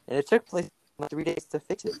 And it took PlayStation 3 days to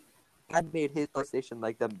fix it. I made his PlayStation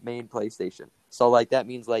like the main PlayStation. So like that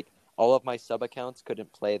means like all of my sub accounts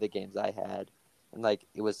couldn't play the games I had. And like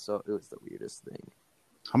it was the weirdest thing.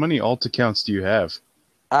 How many alt accounts do you have?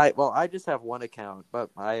 I just have one account,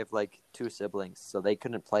 but I have like 2 siblings, so they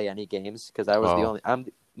couldn't play any games because I was the only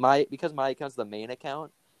because my account's the main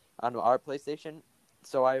account on our PlayStation.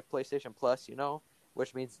 So I have PlayStation Plus,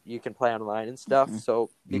 which means you can play online and stuff. Mm-hmm. So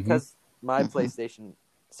because my PlayStation,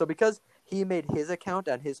 because he made his account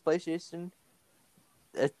on his PlayStation,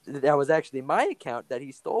 that was actually my account that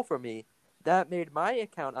he stole from me. That made my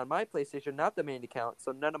account on my PlayStation not the main account,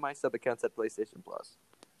 so none of my sub accounts had PlayStation Plus.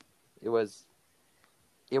 It was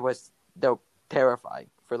terrifying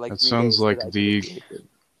for like. That sounds like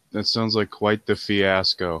that sounds like quite the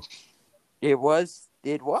fiasco. It was.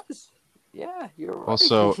 Yeah, you're right.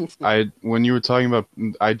 Also, when you were talking about,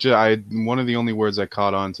 one of the only words I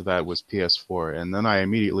caught on to that was PS4, and then I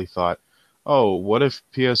immediately thought, oh, what if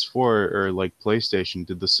PS4 or like PlayStation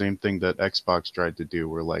did the same thing that Xbox tried to do,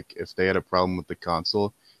 where like if they had a problem with the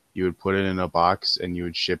console, you would put it in a box and you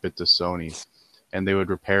would ship it to Sony, and they would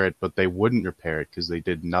repair it, but they wouldn't repair it because they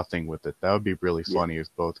did nothing with it. That would be really funny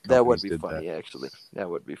if both companies did that. That would be funny, actually. That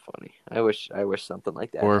would be funny. I wish something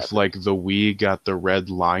like that Or happened. If like the Wii got the red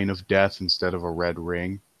line of death instead of a red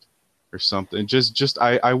ring or something.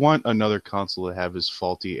 I want another console to have as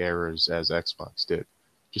faulty errors as Xbox did,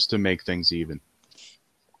 just to make things even.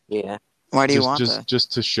 Yeah. Why do you want that?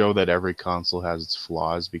 Just to show that every console has its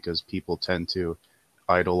flaws, because people tend to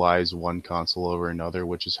idolize one console over another,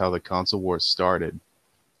 which is how the console wars started,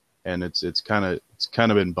 and it's kind of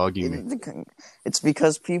been bugging me. It's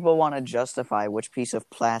because people want to justify which piece of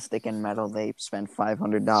plastic and metal they spent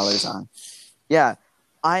 $500 on. Yeah,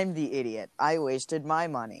 I'm the idiot. I wasted my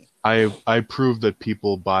money. I proved that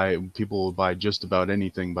people will buy just about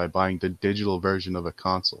anything by buying the digital version of a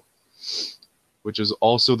console, which is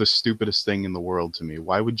also the stupidest thing in the world to me.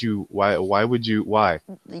 Why? Yeah,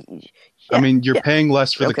 I mean, you're paying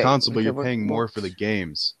less for the console, but you're paying more for the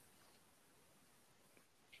games.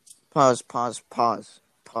 Pause.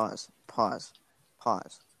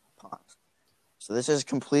 So this is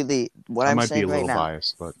completely what I'm saying right now. I might be a little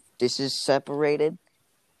biased, but this is separated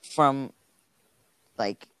from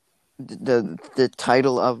like the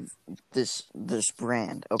title of this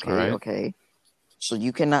brand. Okay, right. Okay. So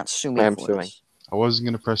you cannot sue me for this. I wasn't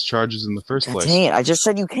going to press charges in the first place. Dang it, I just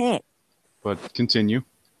said you can't. But continue.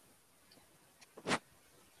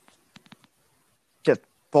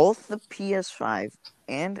 both the PS5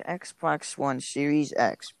 and Xbox One Series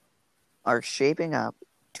X are shaping up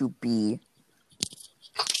to be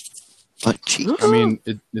butt cheeks. I mean,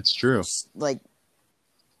 it's true. Like,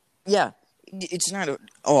 yeah, it's not.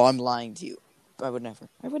 I'm lying to you. I would never.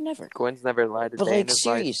 Quinn's never lied a but day like in his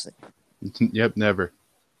seriously, Yep, never.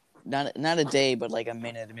 not a day, but like a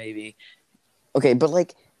minute maybe. Okay, but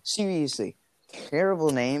like seriously,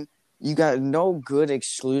 terrible name. You got no good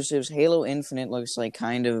exclusives. Halo Infinite looks like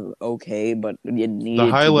kind of okay, but you need the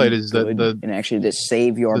highlight to be is good that and actually to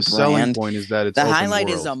save your the brand. selling point is that it's the open highlight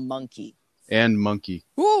world. is a monkey. And monkey.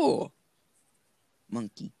 Ooh,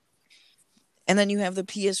 monkey. And then you have the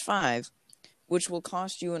PS5, which will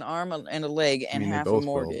cost you an arm and a leg and half a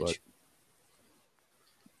mortgage. Will,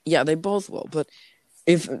 Yeah, they both will. But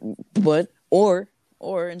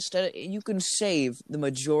or instead, you can save the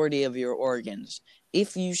majority of your organs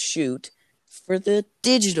if you shoot for the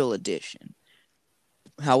digital edition.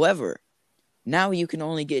 However, now you can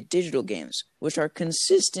only get digital games, which are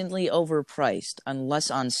consistently overpriced unless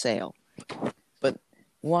on sale. But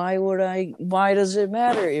why does it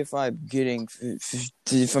matter if I'm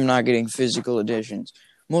not getting physical editions?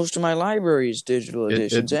 Most of my library is digital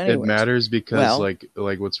editions anyway. It matters because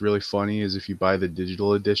like what's really funny is if you buy the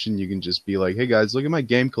digital edition, you can just be like, "Hey guys, look at my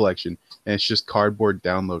game collection," and it's just cardboard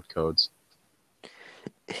download codes.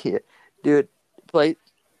 Yeah, dude, play.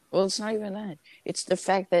 Well, it's not even that. It's the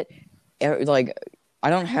fact that like I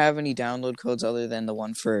don't have any download codes other than the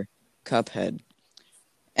one for Cuphead,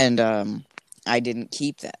 and I didn't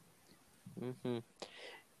keep that. Mm-hmm.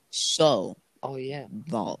 So, oh yeah,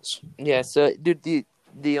 balls. Yeah, so dude,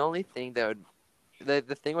 the only thing that would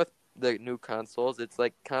the thing with the new consoles, it's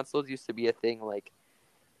like consoles used to be a thing like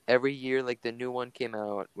every year, like the new one came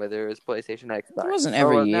out, whether it was PlayStation, Xbox. It wasn't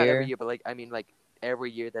every year. Not every year, but like I mean, like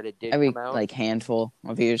every year that it did come out, like handful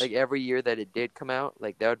of years. Like every year that it did come out,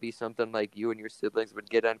 like that would be something like you and your siblings would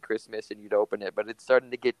get on Christmas and you'd open it, but it's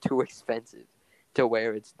starting to get too expensive to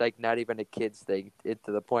where it's like not even a kid's thing. It's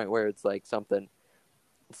to the point where it's like something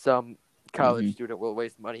some college student will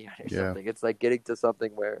waste money on or something. It's like getting to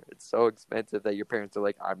something where it's so expensive that your parents are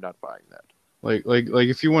like, I'm not buying that. Like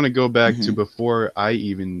if you want to go back to before I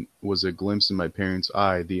even was a glimpse in my parents'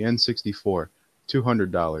 eye, the N64,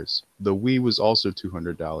 $200. The Wii was also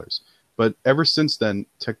 $200. But ever since then,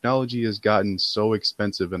 technology has gotten so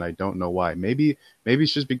expensive, and I don't know why. Maybe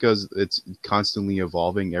it's just because it's constantly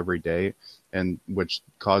evolving every day, and which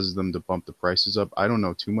causes them to bump the prices up. I don't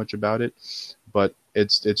know too much about it, but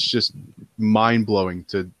it's just mind-blowing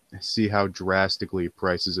to see how drastically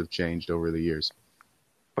prices have changed over the years.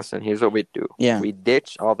 Listen, here's what we do. Yeah. We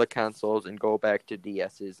ditch all the consoles and go back to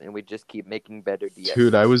DSs, and we just keep making better DSs.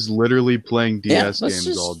 Dude, I was literally playing DS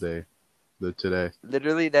games all day today.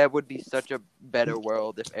 Literally, that would be such a better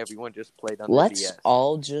world if everyone just played on the DS. Let's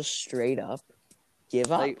all just straight up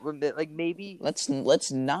give up. Like maybe let's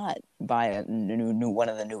not buy a new one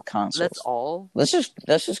of the new consoles. Let's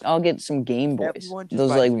just all get some Game Boys. Everyone just those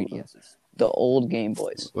buy like 3DSs. The old Game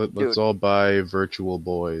Boys. Let's all buy Virtual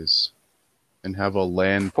Boys and have a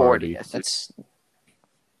LAN party.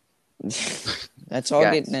 Let's all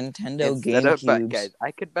get Nintendo GameCubes guys,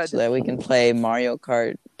 I could buy so that we can play Mario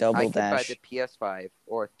Kart Double Dash. I could buy the PS5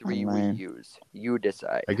 or 3 Wii U's. You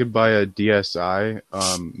decide. I could buy a DSi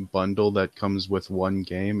bundle that comes with one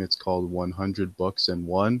game. It's called 100 Books and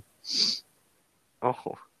One.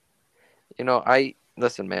 Oh,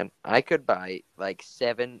 listen, man. I could buy like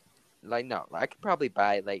 7. Like no, I could probably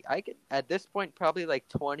buy at this point probably like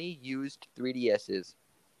 20 used 3DSs,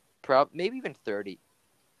 maybe even 30.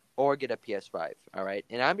 Or get a PS5, all right?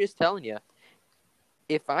 And I'm just telling you,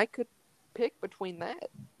 if I could pick between that,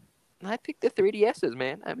 I'd pick the 3DSs,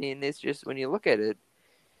 man. I mean, it's just, when you look at it,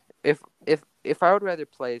 if I would rather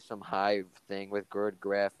play some Hive thing with good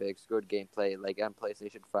graphics, good gameplay, like on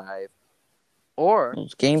PlayStation 5, or...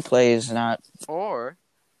 Gameplay is not... Or...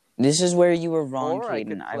 This is where you were wrong,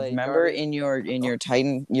 Caden. I remember in your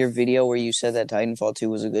video where you said that Titanfall 2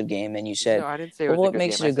 was a good game, and you said, no, I didn't say it was what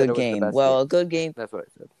makes it a good game? Well, a good game... That's what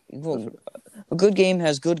I said. Well, a good game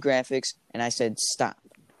has good graphics, and I said, stop.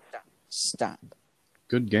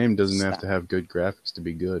 Good game doesn't have to have good graphics to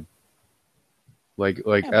be good.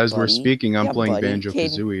 As we're speaking, I'm playing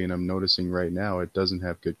Banjo-Kazooie, and I'm noticing right now it doesn't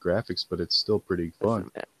have good graphics, but it's still pretty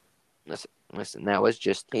fun. Listen, that was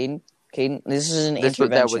just... Caden, this is an intervention.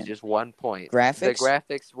 That was just one point. The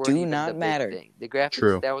graphics do not matter. The graphics,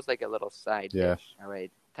 True. That was like a little side dish. All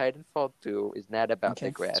right. Titanfall 2 is not about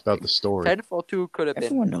the graphics. It's about the story. Titanfall 2 could have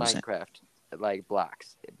been Minecraft, like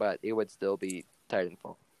blocks, but it would still be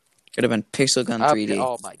Titanfall. Could have been Pixel Gun 3D.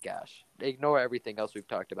 Oh my gosh. ignore everything else we've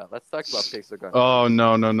talked about. Let's talk about Pixel Gun. Oh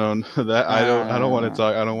no. That I don't want to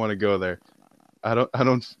talk. I don't want to go there. I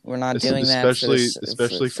don't. We're not doing that,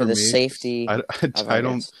 especially for the me. safety. I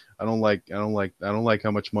don't like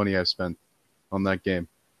how much money I've spent on that game.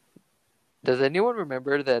 Does anyone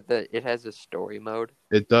remember that it has a story mode?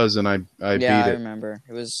 It does, and I beat it. Yeah, I remember.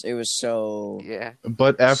 It was so. Yeah.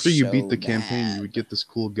 But after you beat the campaign, you would get this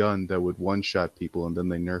cool gun that would one-shot people, and then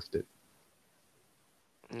they nerfed it.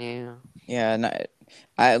 Yeah. Yeah, and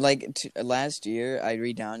I last year I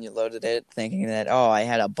re-downloaded it thinking that I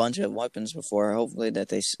had a bunch of weapons before. Hopefully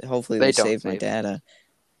they saved my data.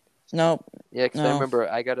 No. Yeah, because I remember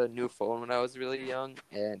I got a new phone when I was really young,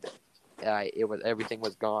 and everything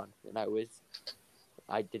was gone, and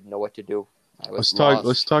I didn't know what to do. Let's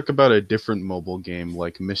talk about a different mobile game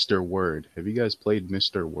like Mr. Word. Have you guys played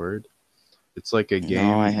Mr. Word? It's like a game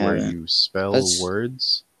where you spell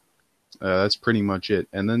words. That's pretty much it.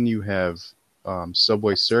 And then you have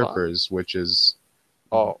Subway Surfers, which is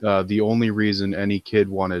the only reason any kid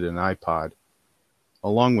wanted an iPod,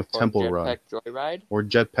 along with Temple Run. Or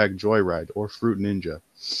Jetpack Joyride, or Fruit Ninja.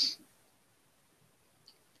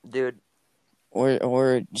 Dude.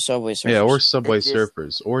 Or Subway Surfers. Yeah, or Subway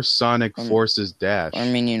Surfers. Or Sonic Forces Dash. Or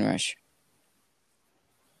Minion Rush.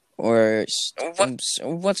 Or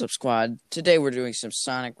What's Up Squad? Today we're doing some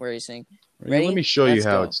Sonic racing. Ready? Let me show you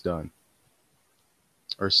how it's done.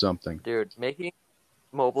 Or something. Dude, making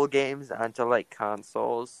mobile games onto like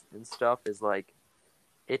consoles and stuff is like,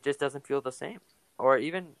 it just doesn't feel the same. Or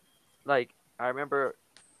even like, I remember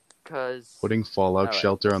putting Fallout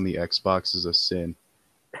Shelter on the Xbox is a sin.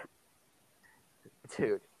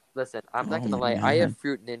 Dude, listen, I'm not gonna lie. I have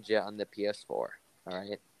Fruit Ninja on the PS4. All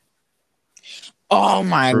right. Oh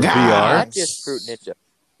my god! VR? Not just Fruit Ninja.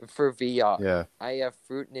 For VR. Yeah. I have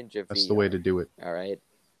Fruit Ninja VR. That's the way to do it. All right.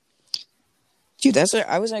 Dude,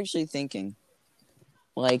 I was actually thinking,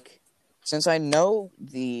 like, since I know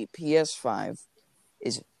the PS5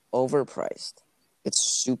 is overpriced,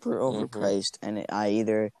 it's super overpriced, and I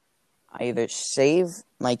either save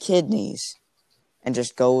my kidneys and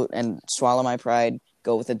just go and swallow my pride,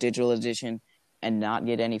 go with a digital edition, and not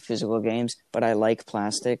get any physical games. But I like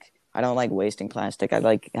plastic. I don't like wasting plastic. I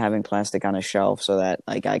like having plastic on a shelf so that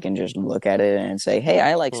like I can just look at it and say, "Hey,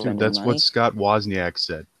 I like spending money." That's what Scott Wozniak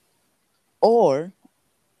said. Or,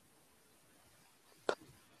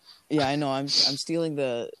 yeah, I know. I'm stealing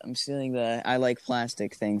the I like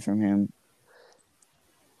plastic thing from him.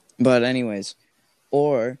 But anyways,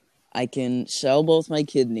 or I can sell both my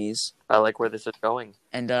kidneys. I like where this is going.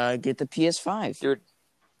 And get the PS5, dude,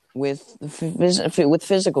 with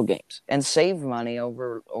physical games and save money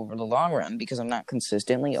over the long run because I'm not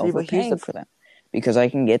consistently overpaying for them because I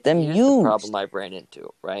can get them used. The problem I ran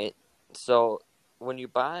into, right? So when you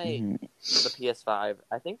buy the PS5,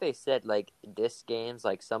 I think they said like disc games,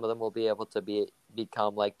 like some of them will be able to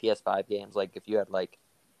become like PS5 games. Like if you have like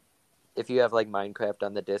Minecraft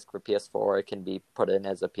on the disc for PS4, it can be put in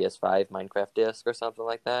as a PS5 Minecraft disc or something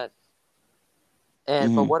like that.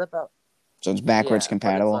 And but what about? So it's backwards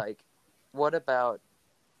compatible. It's like, what about?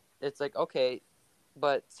 It's like okay,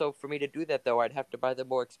 but so for me to do that though, I'd have to buy the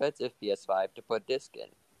more expensive PS5 to put disc in.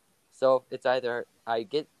 So it's either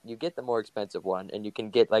you get the more expensive one and you can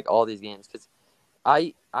get like all these games because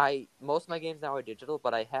I most of my games now are digital,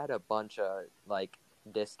 but I had a bunch of like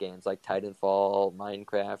disc games like Titanfall,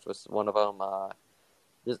 Minecraft was one of them.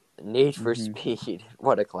 Just Need for Speed,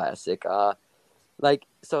 what a classic. Like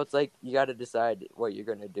so it's like you got to decide what you're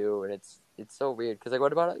gonna do, and it's so weird because like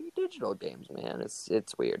what about digital games, man? It's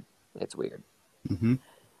weird. It's weird. Mm-hmm.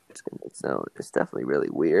 It's definitely really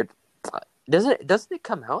weird. Doesn't it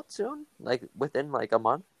come out soon? Like within like a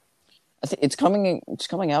month? I think it's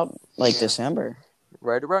coming out like December.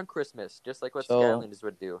 Right around Christmas, just like what Skylanders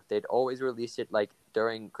would do. They'd always release it like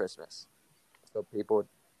during Christmas. So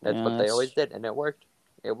that's what they always did, and it worked.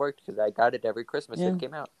 It worked because I got it every Christmas it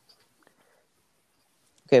came out.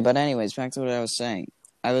 Okay, but anyways, back to what I was saying.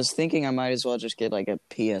 I was thinking I might as well just get like a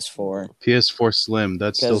PS4. PS4 Slim,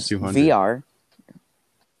 that's still $200. VR.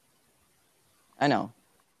 I know.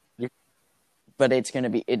 But it's going to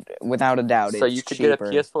be, without a doubt, so you could get a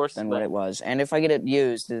PS4 than what it was. And if I get it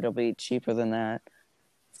used, it'll be cheaper than that.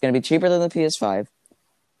 It's going to be cheaper than the PS5.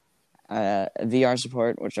 VR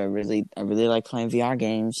support, which I really like playing VR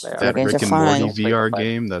games. That Rick and Morty VR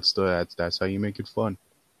game, that's how you make it fun.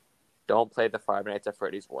 Don't play the Five Nights at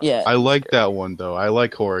Freddy's one. Yeah, I like that one though. I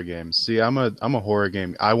like horror games. See, I'm a horror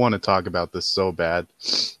game. I want to talk about this so bad.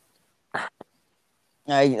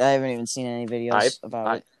 I haven't even seen any videos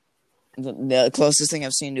about it. The closest thing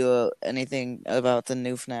I've seen to anything about the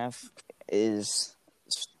new FNAF is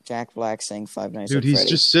Jack Black saying Five Nights Dude, at he's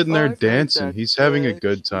Freddy's. just sitting there dancing. He's having a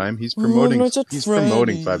good time. He's promoting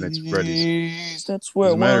Five Nights at Freddy's. That's where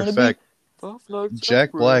As a matter of fact, be.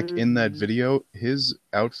 Jack Black in that video, his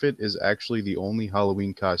outfit is actually the only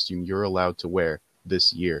Halloween costume you're allowed to wear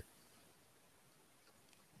this year.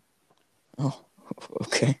 Oh,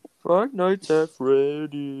 okay. Five Nights at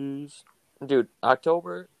Freddy's. Dude,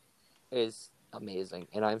 October is amazing,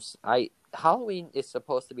 and Halloween is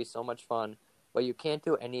supposed to be so much fun, but you can't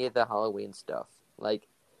do any of the Halloween stuff. Like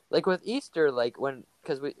with Easter,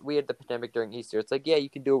 because we had the pandemic during Easter, it's like, yeah, you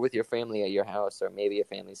can do it with your family at your house or maybe a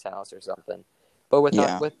family's house or something. But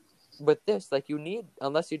with this, like, you need,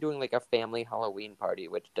 unless you're doing like a family Halloween party,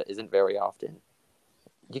 which isn't very often,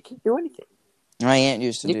 you can't do anything. My aunt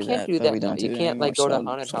used to do that. You can't do that now. You can't go to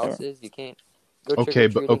haunted houses. You can't go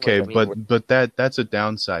but that's a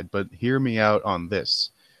downside. But hear me out on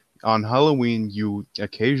this. On Halloween, you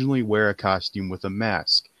occasionally wear a costume with a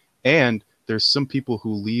mask, and there's some people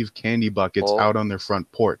who leave candy buckets out on their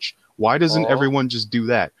front porch. Why doesn't everyone just do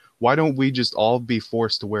that? Why don't we just all be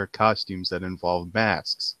forced to wear costumes that involve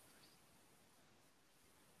masks?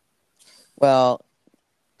 Well,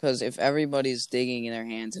 because if everybody's digging in their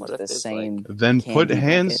hands into the same, then put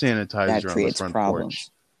hand sanitizer on the front porch.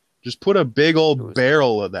 Just put a big old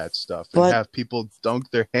barrel of that stuff and have people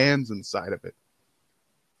dunk their hands inside of it.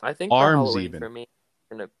 I think arms even for me.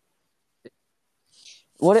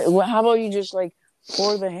 What? How about you just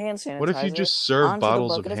pour the hand sanitizer? What if you just serve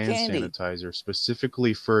bottles of hand sanitizer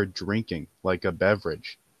specifically for drinking, like a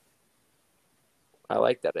beverage? I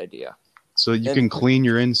like that idea. So you can clean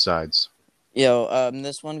your insides.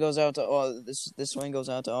 This one goes out to all this one goes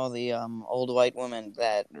out to all the old white women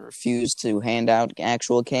that refuse to hand out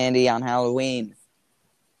actual candy on Halloween.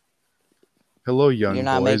 Hello, young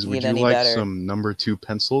boys. Would you like some number 2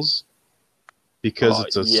 pencils? Because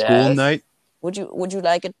it's a school night. Would you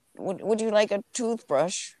like a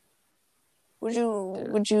toothbrush? Would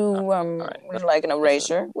you like an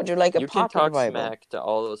eraser? Would you like a pocket Bible? You can talk smack to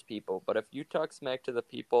all those people, but if you talk smack to the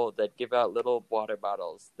people that give out little water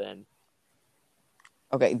bottles, then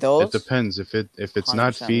okay, those. It depends. If it's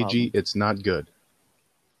not Fiji, it's not good.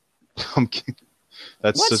 I'm kidding.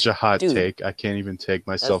 That's such a hot take. I can't even take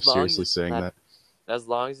myself seriously saying that. As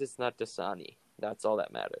long as it's not Dasani, that's all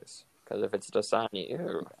that matters. Because if it's Dasani, you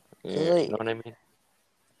know what I mean?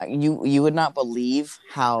 You would not believe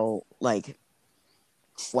how quenched.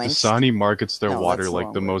 Dasani markets their water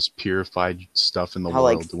like the most purified stuff in the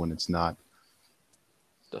world when it's not.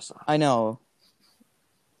 Dasani. I know.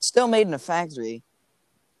 Still made in a factory.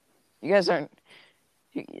 You guys aren't.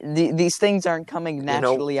 These things aren't coming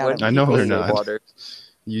naturally out of. I know they're not. Water.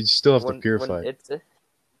 You still have to purify.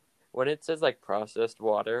 When it says processed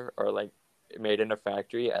water or made in a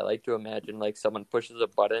factory, I like to imagine someone pushes a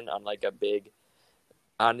button on a big,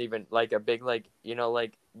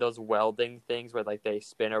 those welding things where they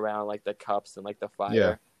spin around the cups and the fire.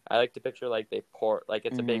 Yeah. I like to picture they pour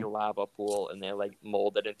it's a big lava pool and they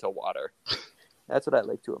mold it into water. That's what I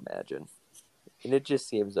like to imagine. And it just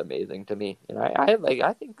seems amazing to me. And I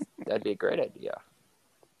think that'd be a great idea.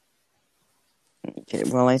 Okay,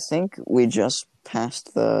 well, I think we just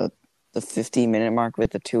passed the 50-minute mark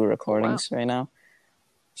with the 2 recordings right now.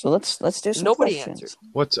 So let's do some questions. Answered.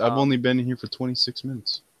 What? I've only been here for 26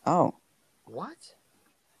 minutes. Oh. What?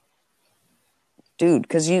 Dude,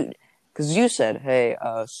 because you said, hey,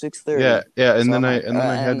 6:30. Yeah, and then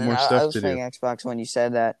I had more stuff to do. I was playing Xbox when you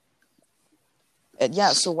said that.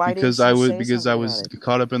 So why did you say because I was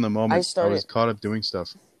caught up in the moment. I was caught up doing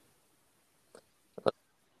stuff.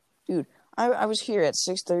 Dude, I was here at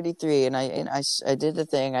 6:33 and I did the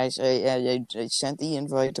thing. I sent the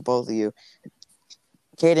invite to both of you.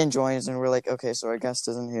 Kaden joins and we're like, okay, so our guest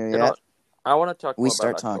isn't here yet. I want to talk more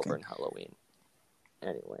about October and Halloween.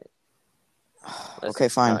 Anyway. Okay,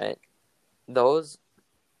 fine. Right. Those.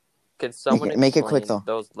 Can someone make it quick though?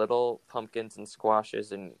 Those little pumpkins and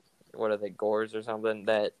squashes and what are they, gourds or something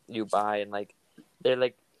that you buy and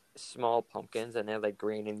they're small pumpkins and they're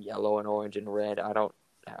green and yellow and orange and red.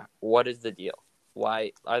 What is the deal?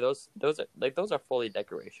 Why are those are fully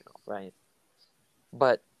decorational, right?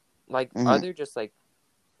 But are there just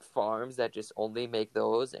farms that just only make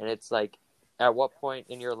those? And it's at what point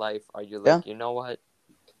in your life are you you know what?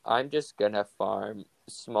 I'm just gonna farm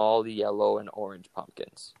small yellow and orange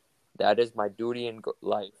pumpkins. That is my duty in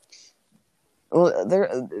life. Well,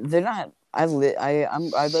 they're not. I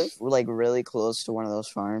live really close to one of those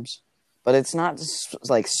farms, but it's not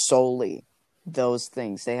solely those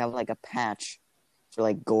things. They have a patch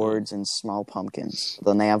for gourds and small pumpkins.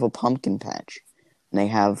 Then they have a pumpkin patch, and they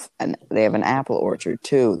have an apple orchard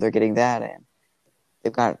too. They're getting that in.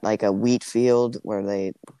 They've got like a wheat field where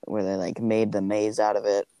they like made the maize out of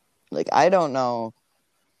it. Like I don't know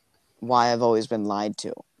why I've always been lied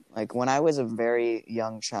to. Like when I was a very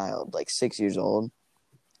young child, like 6 years old,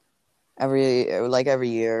 every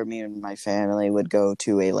year, me and my family would go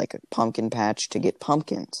to a pumpkin patch to get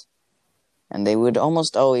pumpkins, and they would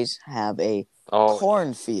almost always have a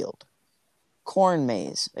cornfield, corn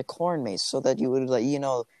maze, so that you would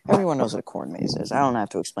everyone knows what a corn maze is. I don't have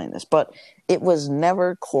to explain this, but it was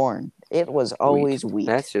never corn. It was always wheat.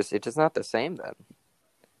 It's just not the same then.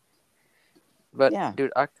 But yeah,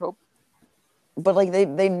 dude, October. But like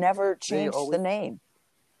they never changed the name,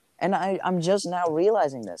 and I'm just now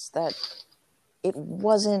realizing this, that it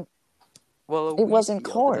wasn't. Well, it wasn't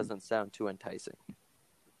corn. Doesn't sound too enticing.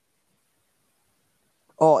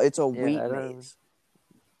 Oh, it's a wheat maze.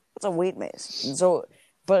 It's a wheat maze. So,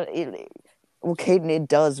 but Caden, it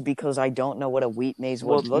does, because I don't know what a wheat maze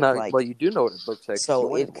would look like. Well, you do know what it looks like.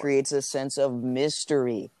 So it creates a sense of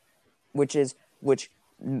mystery, which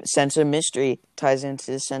sense of mystery ties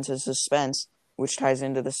into the sense of suspense, which ties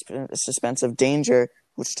into the suspense of danger,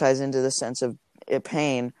 which ties into the sense of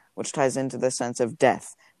pain, which ties into the sense of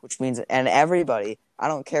death, which means, and everybody, I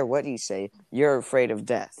don't care what you say, you're afraid of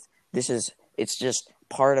death. It's just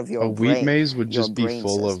part of your brain. A wheat maze would just be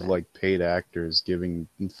full of like paid actors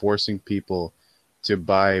forcing people to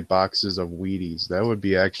buy boxes of Wheaties. That would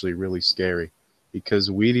be actually really scary, because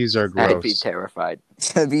Wheaties are gross. I'd be terrified.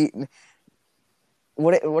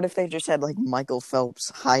 What if they just had like Michael Phelps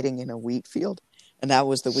hiding in a wheat field, and that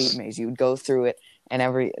was the wheat maze? You would go through it, and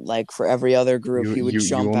for every other group, he would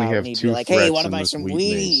jump out and he'd be like, "Hey, want to buy some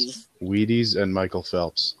Wheaties?" Wheaties and Michael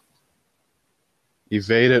Phelps.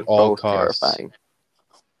 Evade at all costs. Terrifying.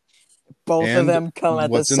 Both of them come at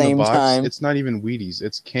the same time. It's not even Wheaties.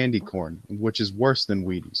 It's candy corn, which is worse than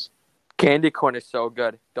Wheaties. Candy corn is so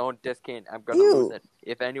good. Don't discount. I'm gonna lose it.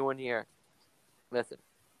 If anyone here, listen.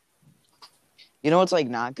 You know what's like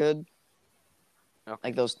not good? Okay.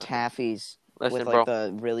 Like those taffies with like bro,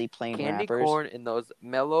 the really plain candy wrappers. Corn and those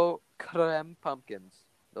mellow creme pumpkins.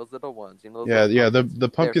 Those are the ones.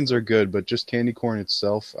 The pumpkins are good, but just candy corn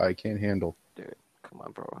itself, I can't handle. Dude, come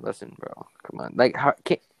on, bro. Listen, bro. Come on. Like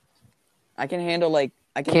I can handle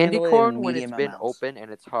candy corn when it's been open and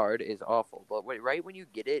it's hard is awful. But right when you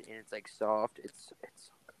get it and it's like soft, it's so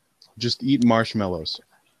good. Just eat marshmallows.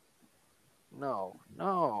 No,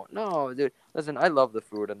 dude. Listen, I love the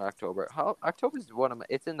food in October. October's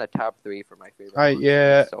it's in the top 3 for my favorite.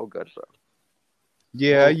 Yeah. It's so good, bro.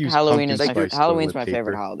 Yeah, I use Halloween's my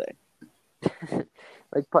favorite holiday.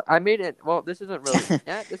 I made it. Well, this isn't really.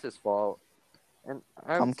 This is fall. And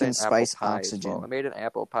pumpkin spice oxygen. I made an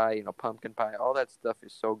apple pie, pumpkin pie. All that stuff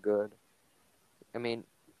is so good. I mean,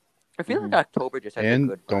 I feel like October just has a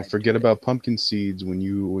good vibe. Don't forget about pumpkin seeds. When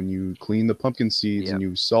you clean the pumpkin seeds and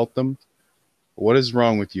you salt them. What is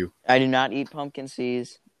wrong with you? I do not eat pumpkin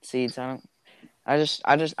seeds. I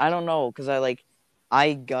don't know, because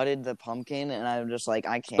I gutted the pumpkin and I'm just like,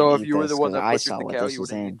 I can't. So if you were the one that butchered the cow, you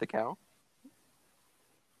wouldn't eat the cow?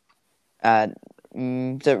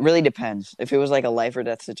 It really depends. If it was like a life or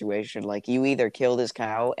death situation, like you either kill this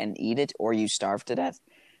cow and eat it or you starve to death,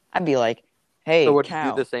 I'd be like, hey, so cow,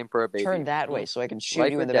 you do the same for a baby? Turn that way so I can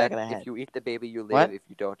shoot you in the back of the head. If you eat the baby, you live. What? If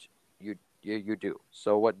you don't, you do.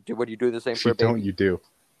 So what do you do the same for a baby? If you don't, you do.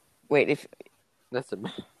 Wait, Listen,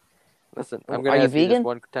 I'm going to ask you this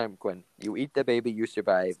one time, Quinn. You eat the baby, you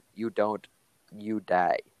survive. You don't, you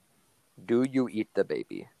die. Do you eat the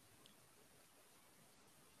baby?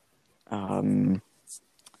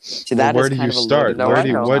 See, that where do you start? Where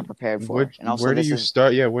do you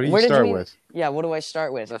start? Yeah, what do you start with? Yeah, what do I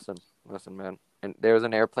start with? Listen, man. And there was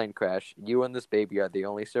an airplane crash. You and this baby are the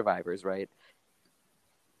only survivors, right?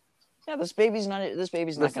 Yeah, this baby's not going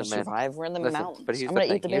to survive. We're in the mountains. But I'm going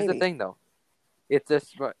to eat the baby. Here's the thing, though. It's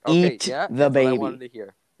this. Okay, eat yeah, the baby. What I wanted to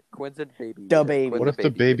hear. Quinn's a baby. The baby. What if the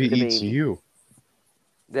baby eats you?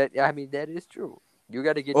 That is true. You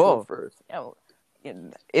got to get to it first. Yeah,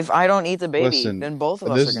 if I don't eat the baby, then both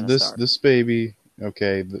of us are going to starve. This baby,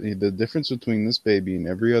 okay, the difference between this baby and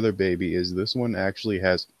every other baby is this one actually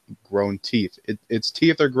has grown teeth. Its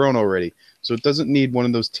teeth are grown already, so it doesn't need one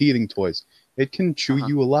of those teething toys. It can chew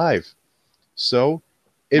you alive. So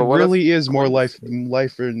it really is more life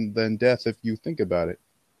than death if you think about it.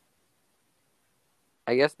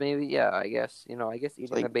 I guess maybe, I guess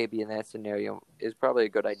eating a baby in that scenario is probably a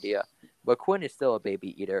good idea. But Quinn is still a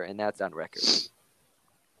baby eater, and that's on record.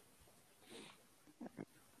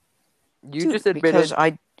 You just admitted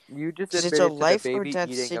it's a life or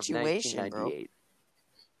death situation, bro.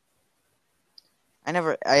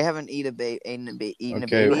 I haven't eaten a baby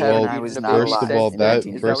when I was not alive.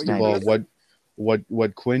 First of all,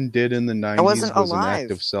 What Quinn did in the 90s wasn't was alive. an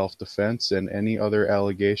act of self-defense, and any other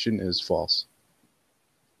allegation is false.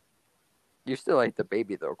 You still ate the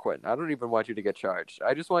baby, though, Quinn. I don't even want you to get charged.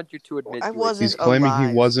 I just want you to admit I wasn't He's claiming alive.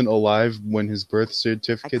 he wasn't alive when his birth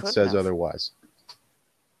certificate says otherwise.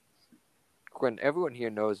 Quinn, everyone here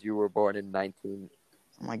knows you were born in 19...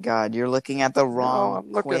 Oh my God, you're looking at the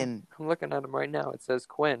wrong Quinn. I'm looking at him right now. It says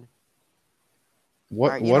Quinn.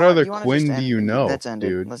 What other Quinn do you know,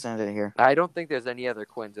 dude? Let's end it here. I don't think there's any other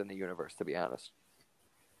Quinns in the universe, to be honest.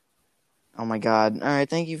 Oh my God! All right,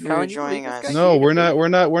 thank you for joining us. No, we're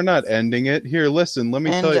not ending it. Here, listen. Let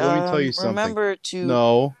me tell you something. Remember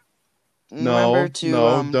to tune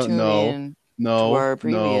in to our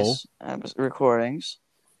previous recordings.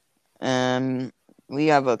 We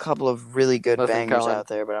have a couple of really good bangers Colin, out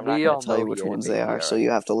there, but I'm not going to tell you which ones they are, so you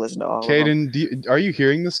have to listen to all Caden, of them. Are you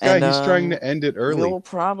hearing this guy? He's trying to end it early. We'll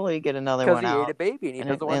probably get another one out ate a baby and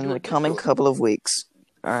he in the coming couple of weeks.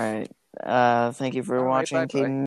 All right. Thank you for watching, Caden.